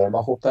picked form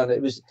back up. And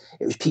it was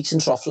peaks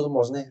and troughs with them,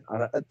 wasn't it?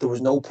 And there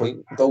was no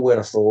point though where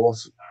I thought,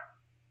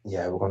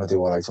 yeah, we're going to do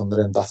all right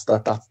under him. That's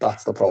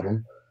the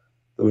problem.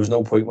 There was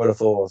no point where I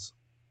thought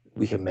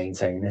we can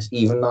maintain this.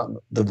 Even that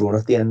the run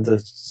at the end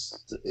of,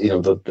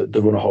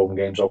 the run of home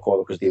games, I'll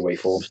call it, because the away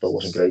form still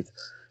wasn't great.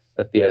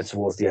 At the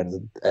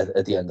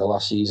end of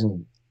last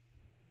season,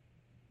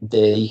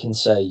 there you can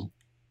say,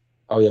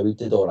 oh yeah, we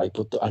did all right,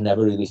 but I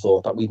never really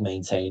thought that we'd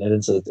maintain it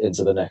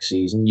into the next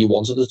season. You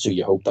wanted it to,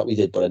 you hoped that we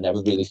did, but I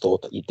never really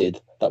thought that you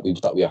did, that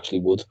we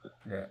actually would.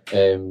 Yeah.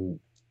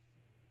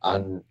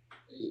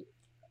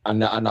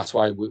 And that's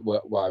why we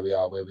are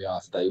where we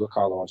are today with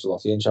Carlo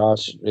Ancelotti in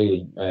charge,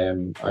 really.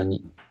 And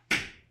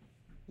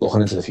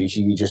looking into the future,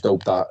 you just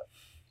hope that,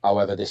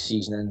 however this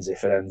season ends,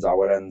 if it ends,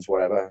 how it ends,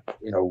 whatever,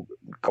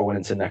 going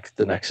into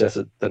the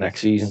next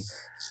season,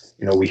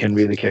 we can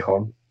really kick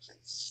on.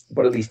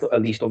 But at least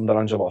under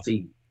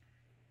Ancelotti,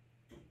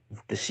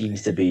 there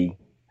seems to be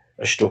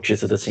a structure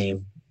to the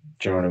team.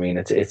 Do you know what I mean?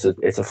 It's a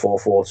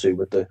 4-4-2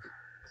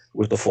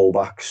 with the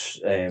fullbacks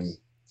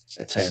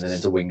turning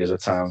into wingers at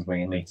times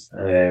mainly,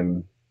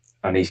 and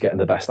he's getting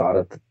the best out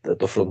of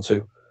the front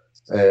two.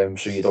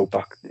 So you'd hope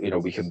that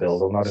we can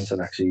build on that into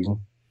next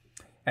season.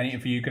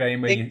 Anything for you,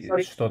 Graham, where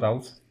you stood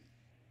out?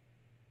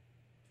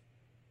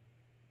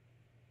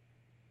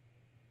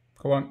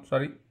 Go on,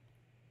 sorry.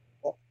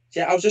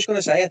 Yeah, I was just going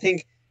to say, I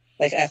think,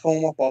 like,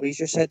 echoing what Bobby's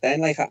just said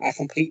then, like, I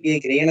completely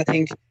agree. And I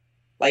think,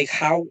 like,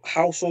 how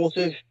sort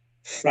of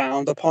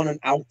frowned upon and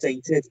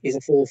outdated is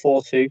a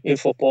 4-4-2 in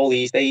football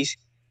these days.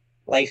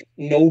 Like,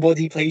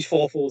 nobody plays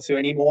 4-4-2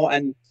 anymore.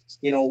 And,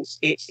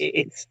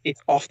 it's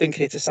often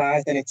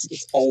criticised and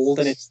it's old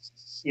and it's,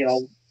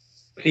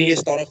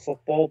 prehistoric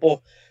football.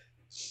 But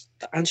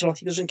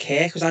Ancelotti doesn't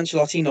care, because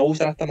Ancelotti knows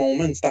that at the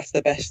moment that's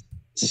the best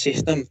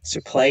system to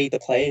play the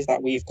players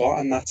that we've got,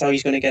 and that's how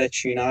he's going to get a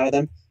tune out of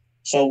them.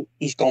 So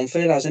he's gone for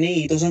it, hasn't he?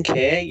 He doesn't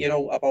care,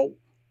 about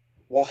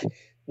what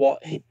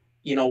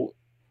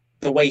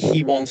the way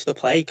he wants to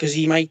play, because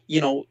he might,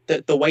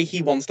 the way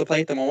he wants to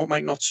play at the moment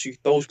might not suit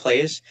those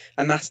players,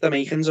 and that's the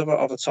makings of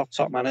a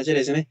top manager,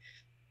 isn't it?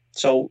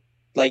 So,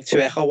 like,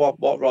 to echo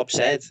what Rob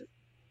said,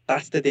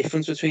 that's the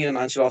difference between an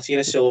Ancelotti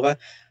and a Silva,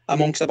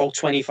 amongst about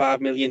 25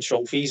 million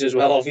trophies as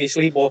well,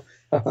 obviously. But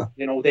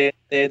they're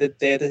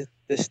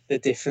the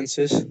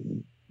differences.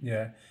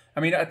 Yeah,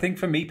 I mean, I think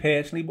for me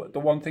personally, the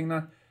one thing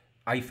that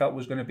I felt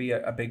was going to be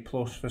a big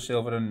plus for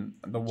Silva, and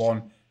the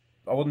one,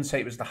 I wouldn't say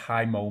it was the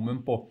high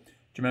moment, but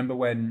do you remember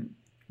when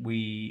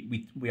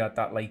we had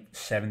that like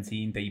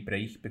 17-day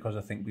break because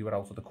I think we were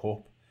out of the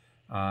cup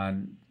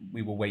and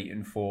we were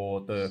waiting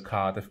for the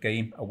Cardiff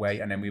game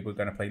away, and then we were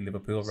going to play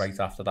Liverpool right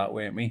after that,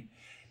 weren't we?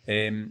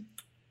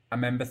 I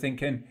remember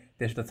thinking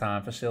this is the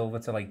time for Silva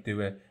to like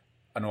do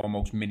an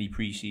almost mini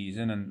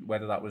pre-season, and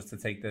whether that was to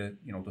take the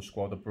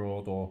squad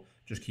abroad or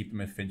just keep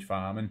them at Finch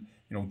Farm and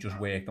just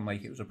work them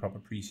like it was a proper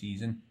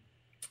pre-season.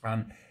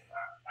 And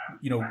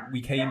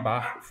we came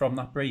back from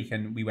that break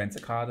and we went to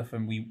Cardiff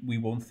and we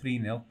won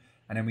 3-0,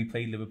 and then we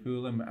played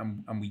Liverpool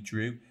and we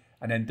drew,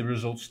 and then the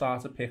results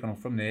started picking up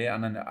from there.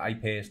 And then I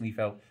personally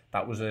felt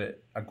that was a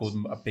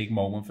big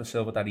moment for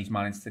Silva, that he's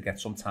managed to get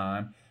some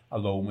time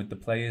alone with the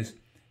players.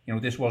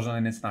 This wasn't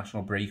an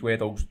international break where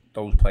those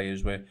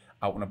players were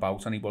out and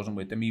about and he wasn't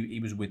with them. He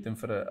was with them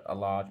for a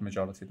large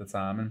majority of the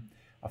time, and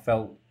I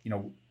felt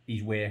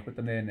he's worked with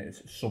them there, and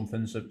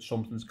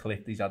something's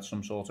clicked. He's had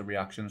some sort of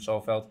reaction, so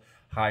I felt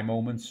high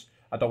moments.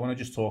 I don't want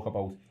to just talk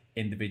about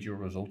individual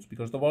results,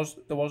 because there was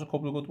a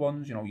couple of good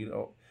ones.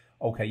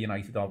 Okay,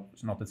 United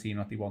is not the team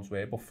that they once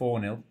were, but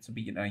 4-0 to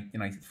beat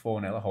United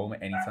 4-0 at home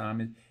at any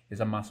time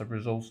is a massive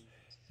result.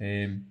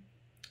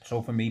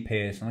 So for me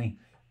personally,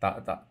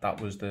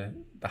 that was the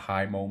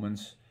high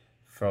moments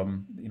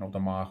from the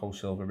Marco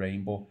Silva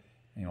reign, but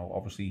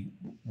obviously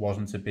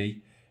wasn't to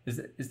be.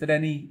 Is there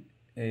any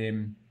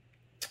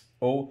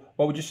Oh,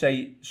 what would you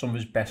say some of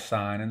his best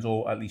signings,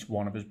 or at least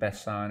one of his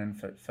best signings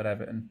for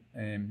Everton,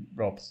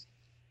 Rob?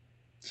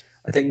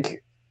 I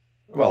think,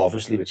 well,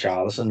 obviously with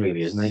Richarlison,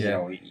 really, isn't it?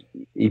 Yeah. You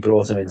know, he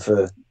brought him in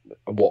for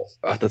what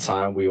at the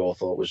time we all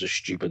thought was a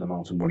stupid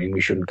amount of money.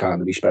 We shouldn't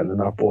kind of be spending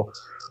that, but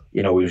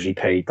you know, he's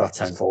repaid that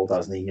tenfold,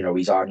 hasn't he? You know,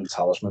 he's our new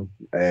talisman.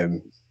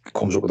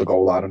 Comes up with a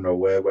goal out of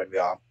nowhere when we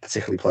are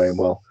particularly playing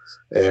well,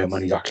 and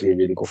he's actually a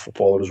really good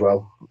footballer as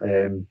well.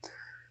 And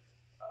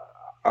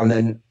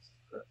then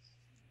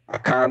I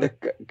kind of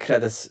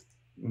credit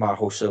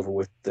Marco Silva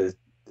with the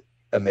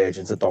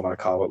emergence of Dominic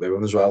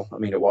Calvert-Lewin as well. I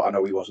mean, I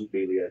know he wasn't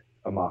really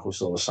a Marco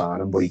Silva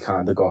signing, but he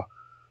kind of got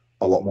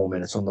a lot more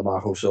minutes under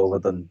Marco Silva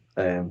than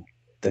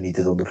he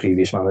did under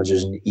previous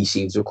managers, and he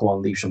seems to have come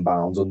on leaps and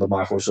bounds under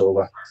Marco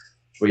Silva.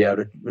 But yeah,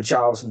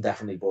 Richarlison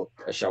definitely, but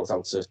a shout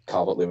out to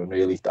Calvert-Lewin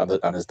really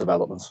and his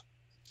development.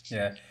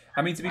 Yeah,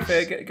 I mean, to be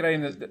fair,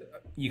 Graham,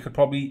 you could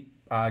probably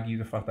argue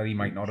the fact that he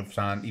might not have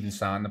signed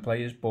the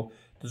players, but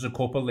there's a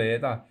couple there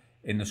that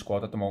in the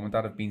squad at the moment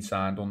that have been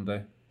signed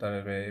under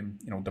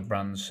the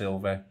Brand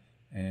Silva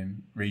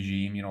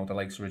regime. You know, the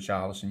likes of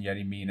Richarlison,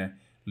 Yerry Mina,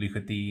 Luca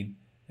Dean,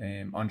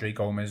 Andre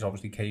Gomez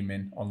obviously came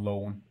in on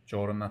loan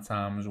during that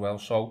time as well.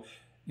 So,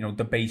 you know,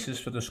 the basis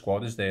for the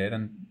squad is there,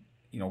 and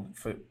you know,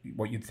 for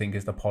what you'd think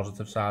is the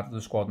positive side of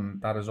the squad,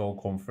 and that has all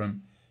come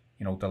from,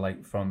 you know,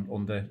 from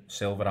under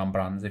Silva and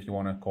Brands, if you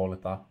want to call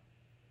it that.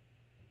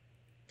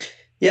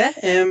 Yeah,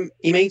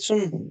 he made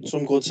some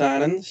good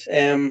signings.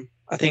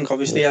 I think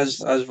obviously,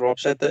 as Rob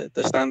said, the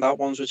standout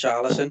ones were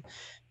Richarlison.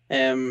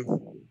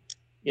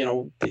 You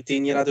know,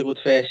 Digne had a good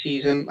first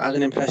season,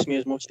 hasn't impressed me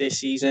as much this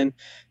season.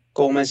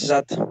 Gomez has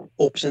had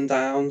ups and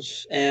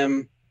downs.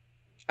 I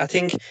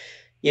think,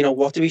 you know,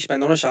 what do we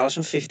spend on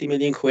Richarlison? 50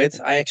 million quid.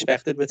 I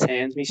expected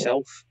returns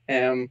myself.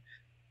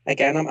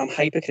 Again, I'm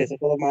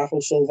hypercritical of Marco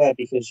Silva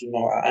because, you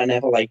know, I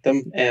never liked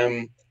him.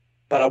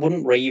 But I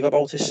wouldn't rave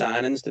about his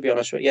signings, to be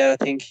honest with you. I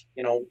think,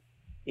 you know,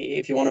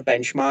 if you want to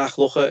benchmark,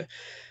 look at,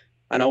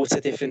 I know it's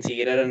a different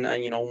era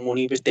and you know,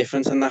 money was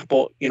different and that,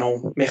 but, you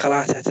know, Mikel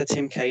Arteta,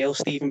 Tim Cahill,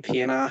 Stephen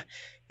Pienaar,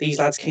 these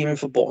lads came in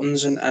for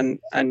buttons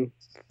and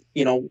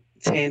you know,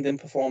 turned in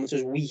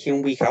performances week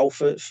in, week out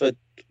for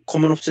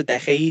coming up to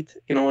decade,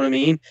 you know what I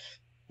mean?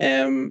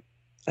 I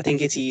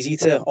think it's easy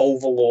to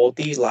overload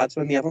these lads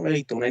when they haven't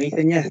really done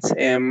anything yet.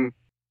 The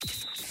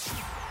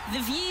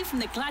View from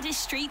the Gwladys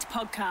Street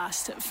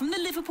podcast from the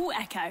Liverpool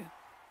Echo.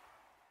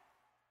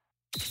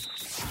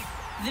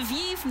 The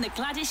View from the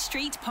Gwladys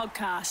Street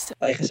podcast.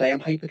 Like I say, I'm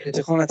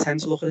hypercritical and I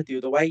tend to look at it the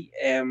other way.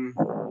 You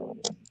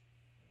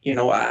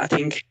know, I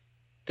think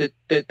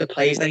the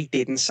players that he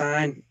didn't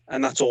sign,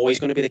 and that's always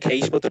going to be the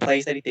case, but the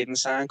players that he didn't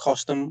sign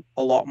cost him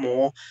a lot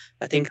more.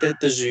 I think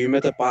that the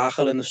Zuma, the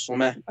Barkel in the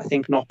summer, I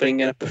think not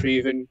bringing a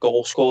proven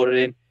goal scorer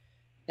in,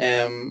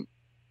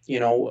 you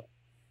know,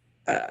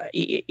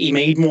 he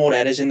made more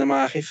errors in the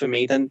market for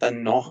me than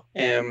not.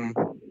 But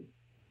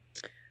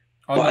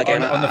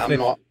again, I'm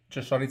not.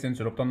 Just sorry to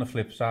interrupt. On the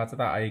flip side to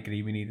that, I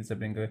agree we needed to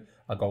bring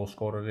a goal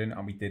scorer in,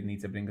 and we did need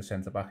to bring a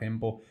centre-back in,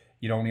 but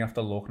you only have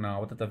to look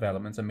now at the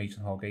developments of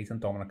Mason Holgate and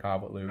Dominic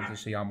Calvert-Lewin to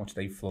see how much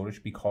they flourish,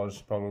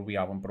 because probably we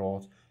haven't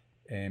brought,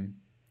 you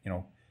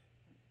know,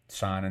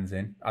 signings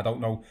in. I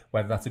don't know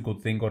whether that's a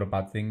good thing or a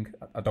bad thing.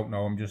 I don't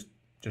know.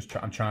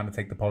 I'm trying to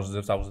take the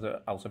positives out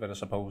of it, I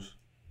suppose.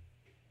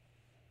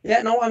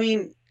 Yeah, no, I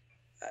mean,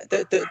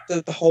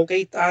 the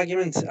Holgate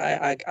argument,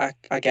 I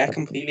get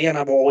completely, and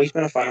I've always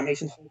been a fan of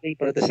Mason Holgate,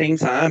 but at the same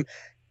time,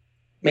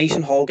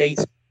 Mason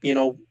Holgate, you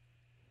know,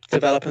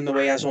 developing the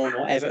way as or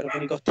not, Everton have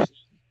only got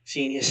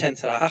senior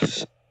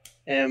centre-halves.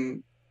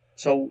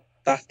 So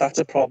that's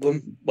a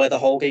problem. Whether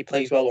Holgate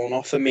plays well or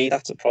not, for me,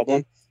 that's a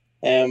problem.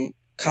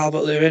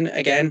 Calvert-Lewin,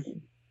 again,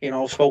 you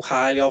know, I've spoke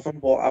highly of him,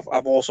 but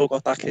I've also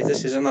got that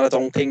criticism that I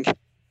don't think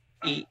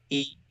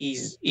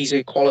he's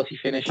a quality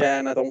finisher,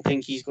 and I don't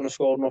think he's going to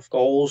score enough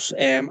goals.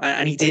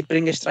 And he did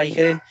bring a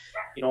striker in.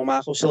 You know,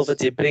 Marco Silva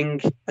did bring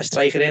a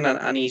striker in,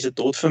 and he's a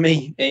dud for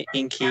me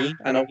in Keane.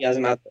 I know he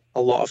hasn't had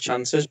a lot of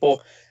chances, but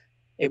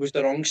it was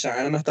the wrong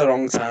signing at the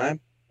wrong time.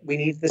 We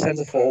needed the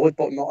centre forward,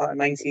 but not a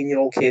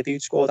 19-year-old kid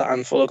who'd scored a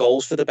handful of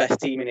goals for the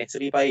best team in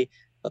Italy by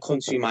a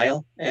country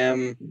mile.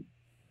 I'm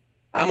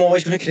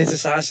always going to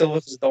criticise Silva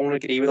because I don't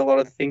agree with a lot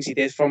of the things he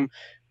did from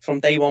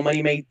day one, when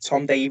he made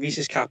Tom Davies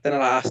his captain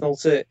at Arsenal,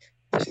 to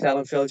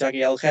selling Phil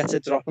Jagielka,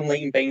 to dropping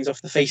Leighton Baines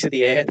off the face of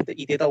the earth.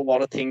 He did a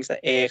lot of things that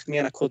irked me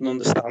and I couldn't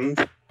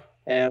understand.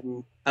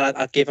 And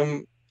I'd give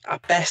him,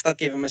 at best, I'd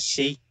give him a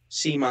C-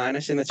 in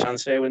the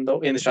transfer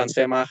window, in the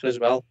transfer market as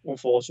well,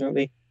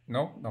 unfortunately.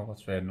 No,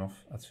 that's fair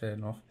enough.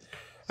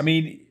 I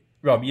mean,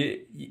 Rob,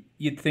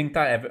 you'd think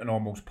that Everton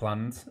almost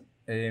planned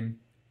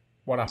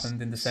what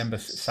happened in December,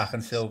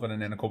 sacking Silva,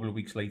 and then a couple of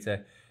weeks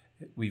later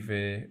we've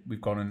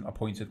gone and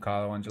appointed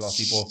Carlo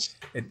Ancelotti, but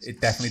it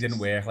definitely didn't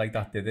work like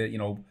that, did it? You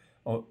know,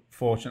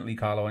 fortunately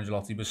Carlo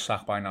Ancelotti was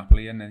sacked by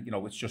Napoli, and then, you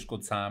know, it's just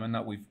good timing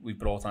that we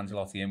brought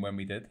Ancelotti in when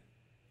we did.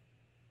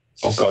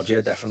 Oh God,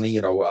 yeah, definitely.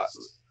 You know,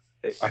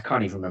 I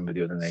can't even remember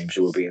the other names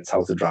who were being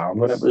touted around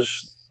when it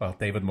was. Well,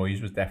 David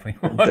Moyes was definitely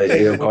one.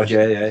 God,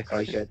 yeah,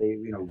 Christ, yeah.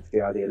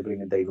 The idea of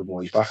bringing David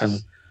Moyes back,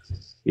 and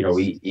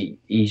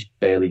he's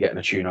barely getting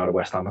a tune out of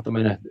West Ham at the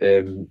minute.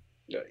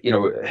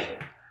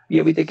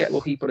 We did get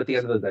lucky, but at the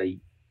end of the day,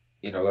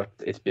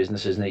 it's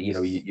business, isn't it?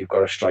 You've got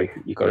to strike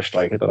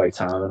at the right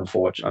time, and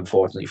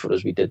unfortunately for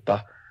us, we did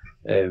that.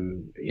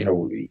 And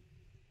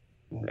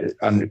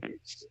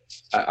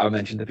I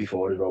mentioned it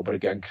before as well, but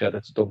again,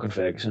 credit to Duncan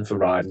Ferguson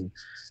for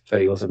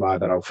able to ride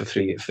that out for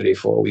 3 or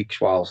 4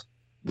 weeks whilst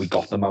we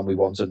got the man we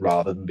wanted,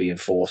 rather than being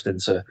forced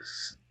into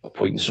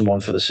appointing someone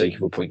for the sake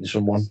of appointing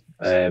someone.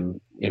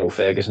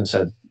 Ferguson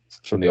said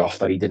from the off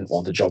that he didn't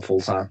want a job full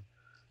time.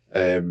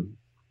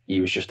 He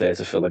was just there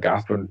to fill a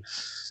gap, and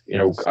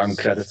and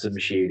credit to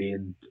Mashiri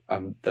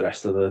and the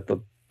rest of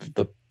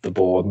the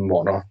board and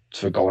whatnot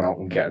for going out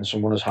and getting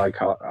someone as high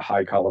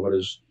caliber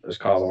as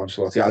Carlo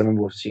Ancelotti. I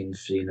remember seeing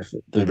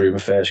the rumour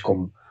first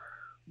come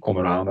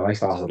around, and I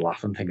started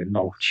laughing, thinking,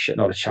 "No shit,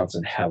 not a chance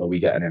in hell are we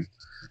getting him."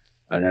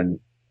 And then,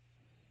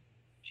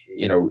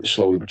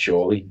 slowly but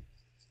surely,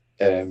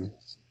 we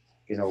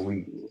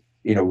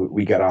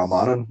get our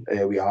man, and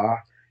here we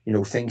are.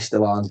 Things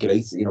still aren't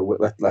great.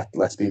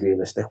 Let's be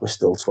realistic. We're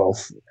still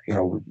 12th.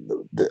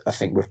 I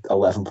think we're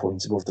 11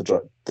 points above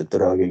the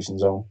relegation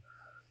zone.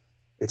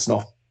 It's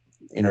not,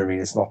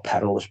 it's not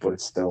perilous, but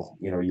it's still,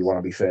 you want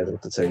to be further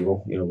up the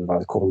table. We've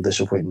had a couple of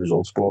disappointing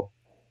results, but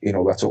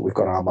that's what we've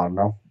got our man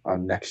now.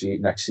 And next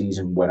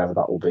season, whenever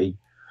that will be,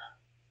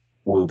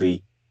 we'll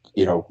really,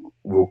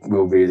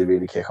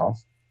 really kick on.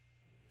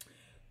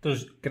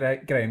 Does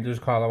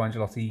Carlo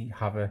Ancelotti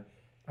have a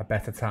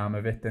better time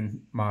of it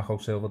than Marco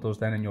Silva does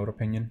then, in your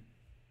opinion?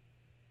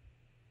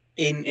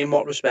 In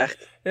what respect?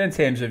 In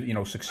terms of,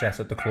 success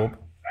at the club.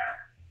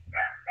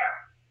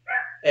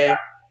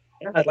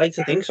 I'd like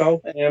to think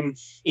so.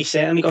 He's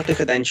certainly got the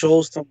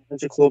credentials to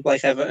manage a club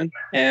like Everton.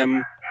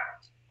 I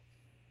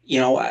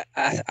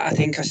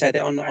think I said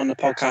it on the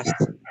podcast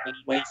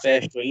when he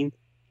first joined.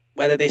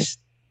 Whether this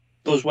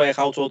does work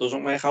out or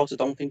doesn't work out, I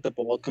don't think the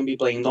board can be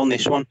blamed on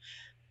this one.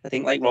 I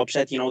think, like Rob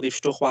said, they've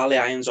struck while the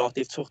iron's hot.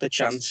 They've took the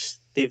chance.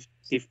 They've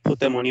put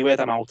their money where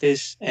their mouth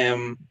is.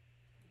 Whether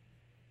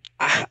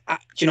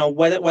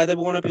we're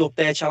going to be up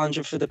there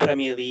challenging for the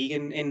Premier League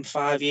in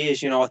 5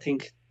 years, I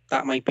think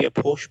that might be a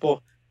push.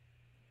 But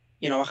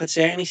I could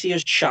certainly see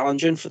us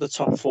challenging for the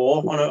top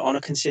 4 on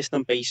a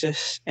consistent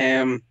basis.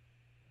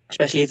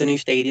 Especially if the new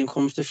stadium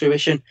comes to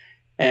fruition.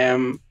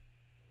 I'm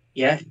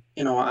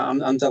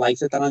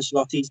delighted that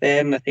Ancelotti's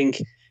there, and I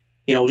think,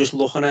 just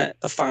looking at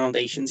the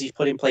foundations he's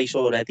put in place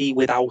already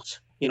without,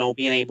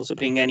 being able to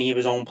bring any of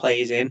his own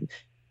players in.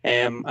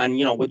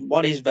 With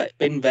what has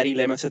been very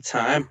limited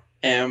time,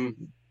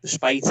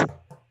 despite,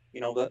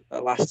 the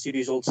last 2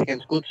 results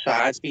against good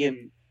sides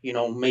being,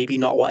 maybe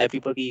not what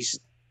everybody's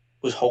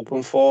was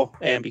hoping for,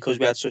 because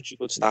we had such a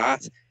good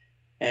start.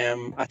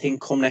 I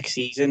think come next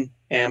season,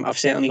 I've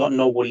certainly got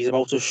no worries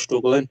about us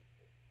struggling.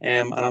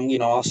 And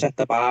I'll set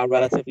the bar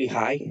relatively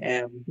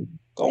high.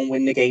 Go and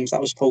win the games that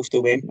we're supposed to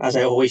win, as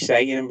I always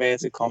say, in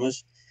inverted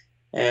commas.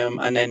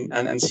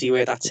 And see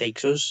where that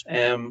takes us.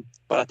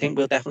 But I think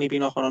we'll definitely be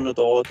knocking on the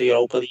door of the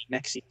Europa League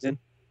next season.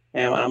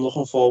 And I'm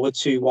looking forward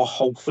to what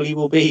hopefully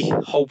will be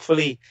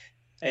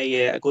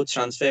a good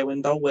transfer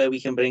window where we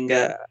can bring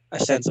a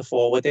centre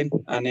forward in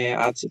and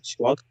add to the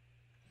squad.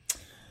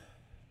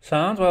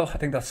 Sounds well. I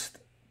think that's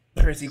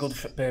a pretty good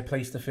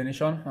place to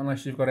finish on,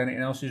 unless you've got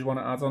anything else you want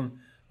to add on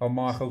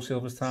Marco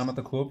Silva's time at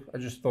the club. I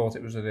just thought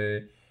it was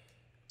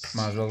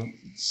might as well,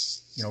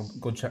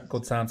 good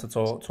time to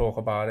talk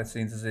about it.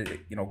 Since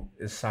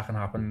his sacking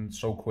happened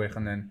so quick,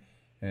 and then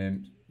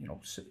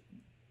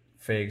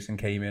Ferguson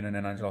came in, and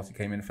then Ancelotti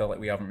came in. And felt like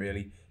we haven't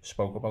really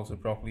spoke about it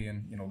properly,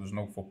 and there's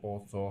no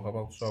football to talk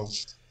about. So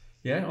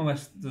yeah,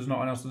 unless there's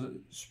nothing else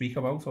to speak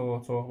about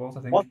or talk about,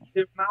 I think. What's he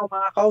doing now,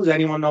 Marco? Does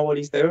anyone know what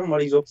he's doing?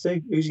 What he's up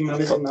to? Who's he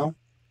managing now?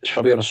 He's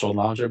probably on a sun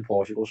lounger in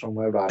Portugal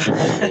somewhere, right?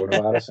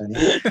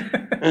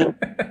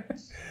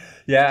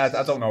 Yeah,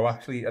 I don't know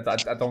actually. I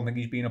don't think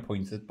he's been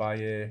appointed by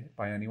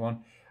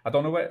anyone. I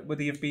don't know would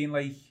he have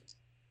been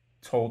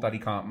told that he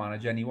can't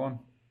manage anyone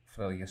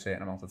for a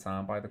certain amount of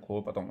time by the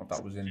club. I don't know if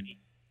that was in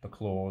the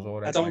clause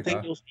or anything. I don't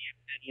think you'll see him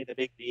in any of the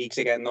big leagues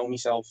again, though,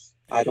 myself.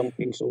 I don't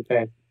think so,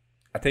 Ben.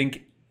 I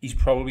think he's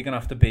probably going to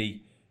have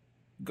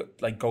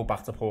to go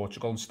back to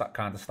Portugal and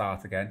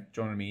start again.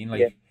 Do you know what I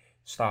mean?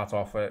 Start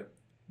off at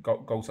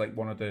go to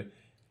one of the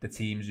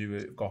teams who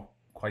have got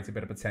quite a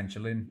bit of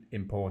potential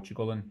in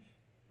Portugal and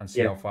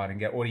see how far he can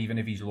get. Or even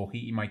if he's lucky,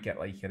 he might get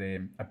a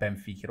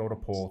Benfica or a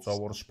Porto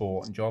or a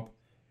Sporting job.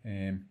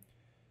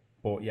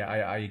 But yeah,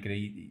 I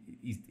agree.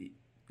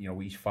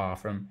 He's far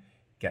from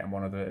getting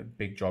one of the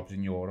big jobs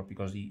in Europe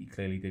because he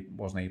clearly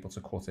wasn't able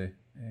to cut it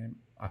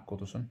at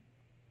Goodison.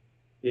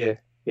 Yeah.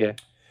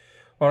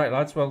 All right,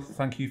 lads. Well,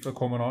 thank you for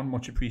coming on.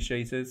 Much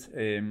appreciated.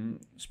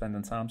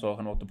 Spending time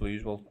talking about the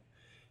Blues. We'll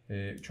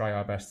try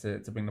our best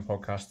to bring the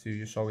podcast to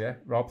you. So yeah,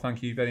 Rob,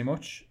 thank you very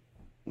much.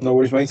 No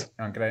worries, mate.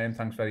 And Graham,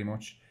 thanks very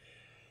much.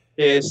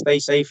 Cheers. Stay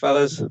safe,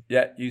 fellas.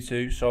 Yeah, you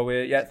too. So,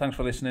 thanks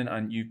for listening,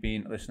 and you've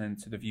been listening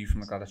to the View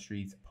from the Gwladys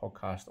Street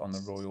podcast on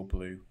the Royal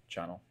Blue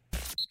channel.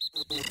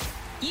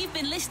 You've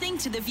been listening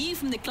to the View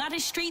from the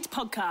Gwladys Street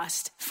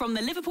podcast from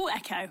the Liverpool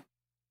Echo.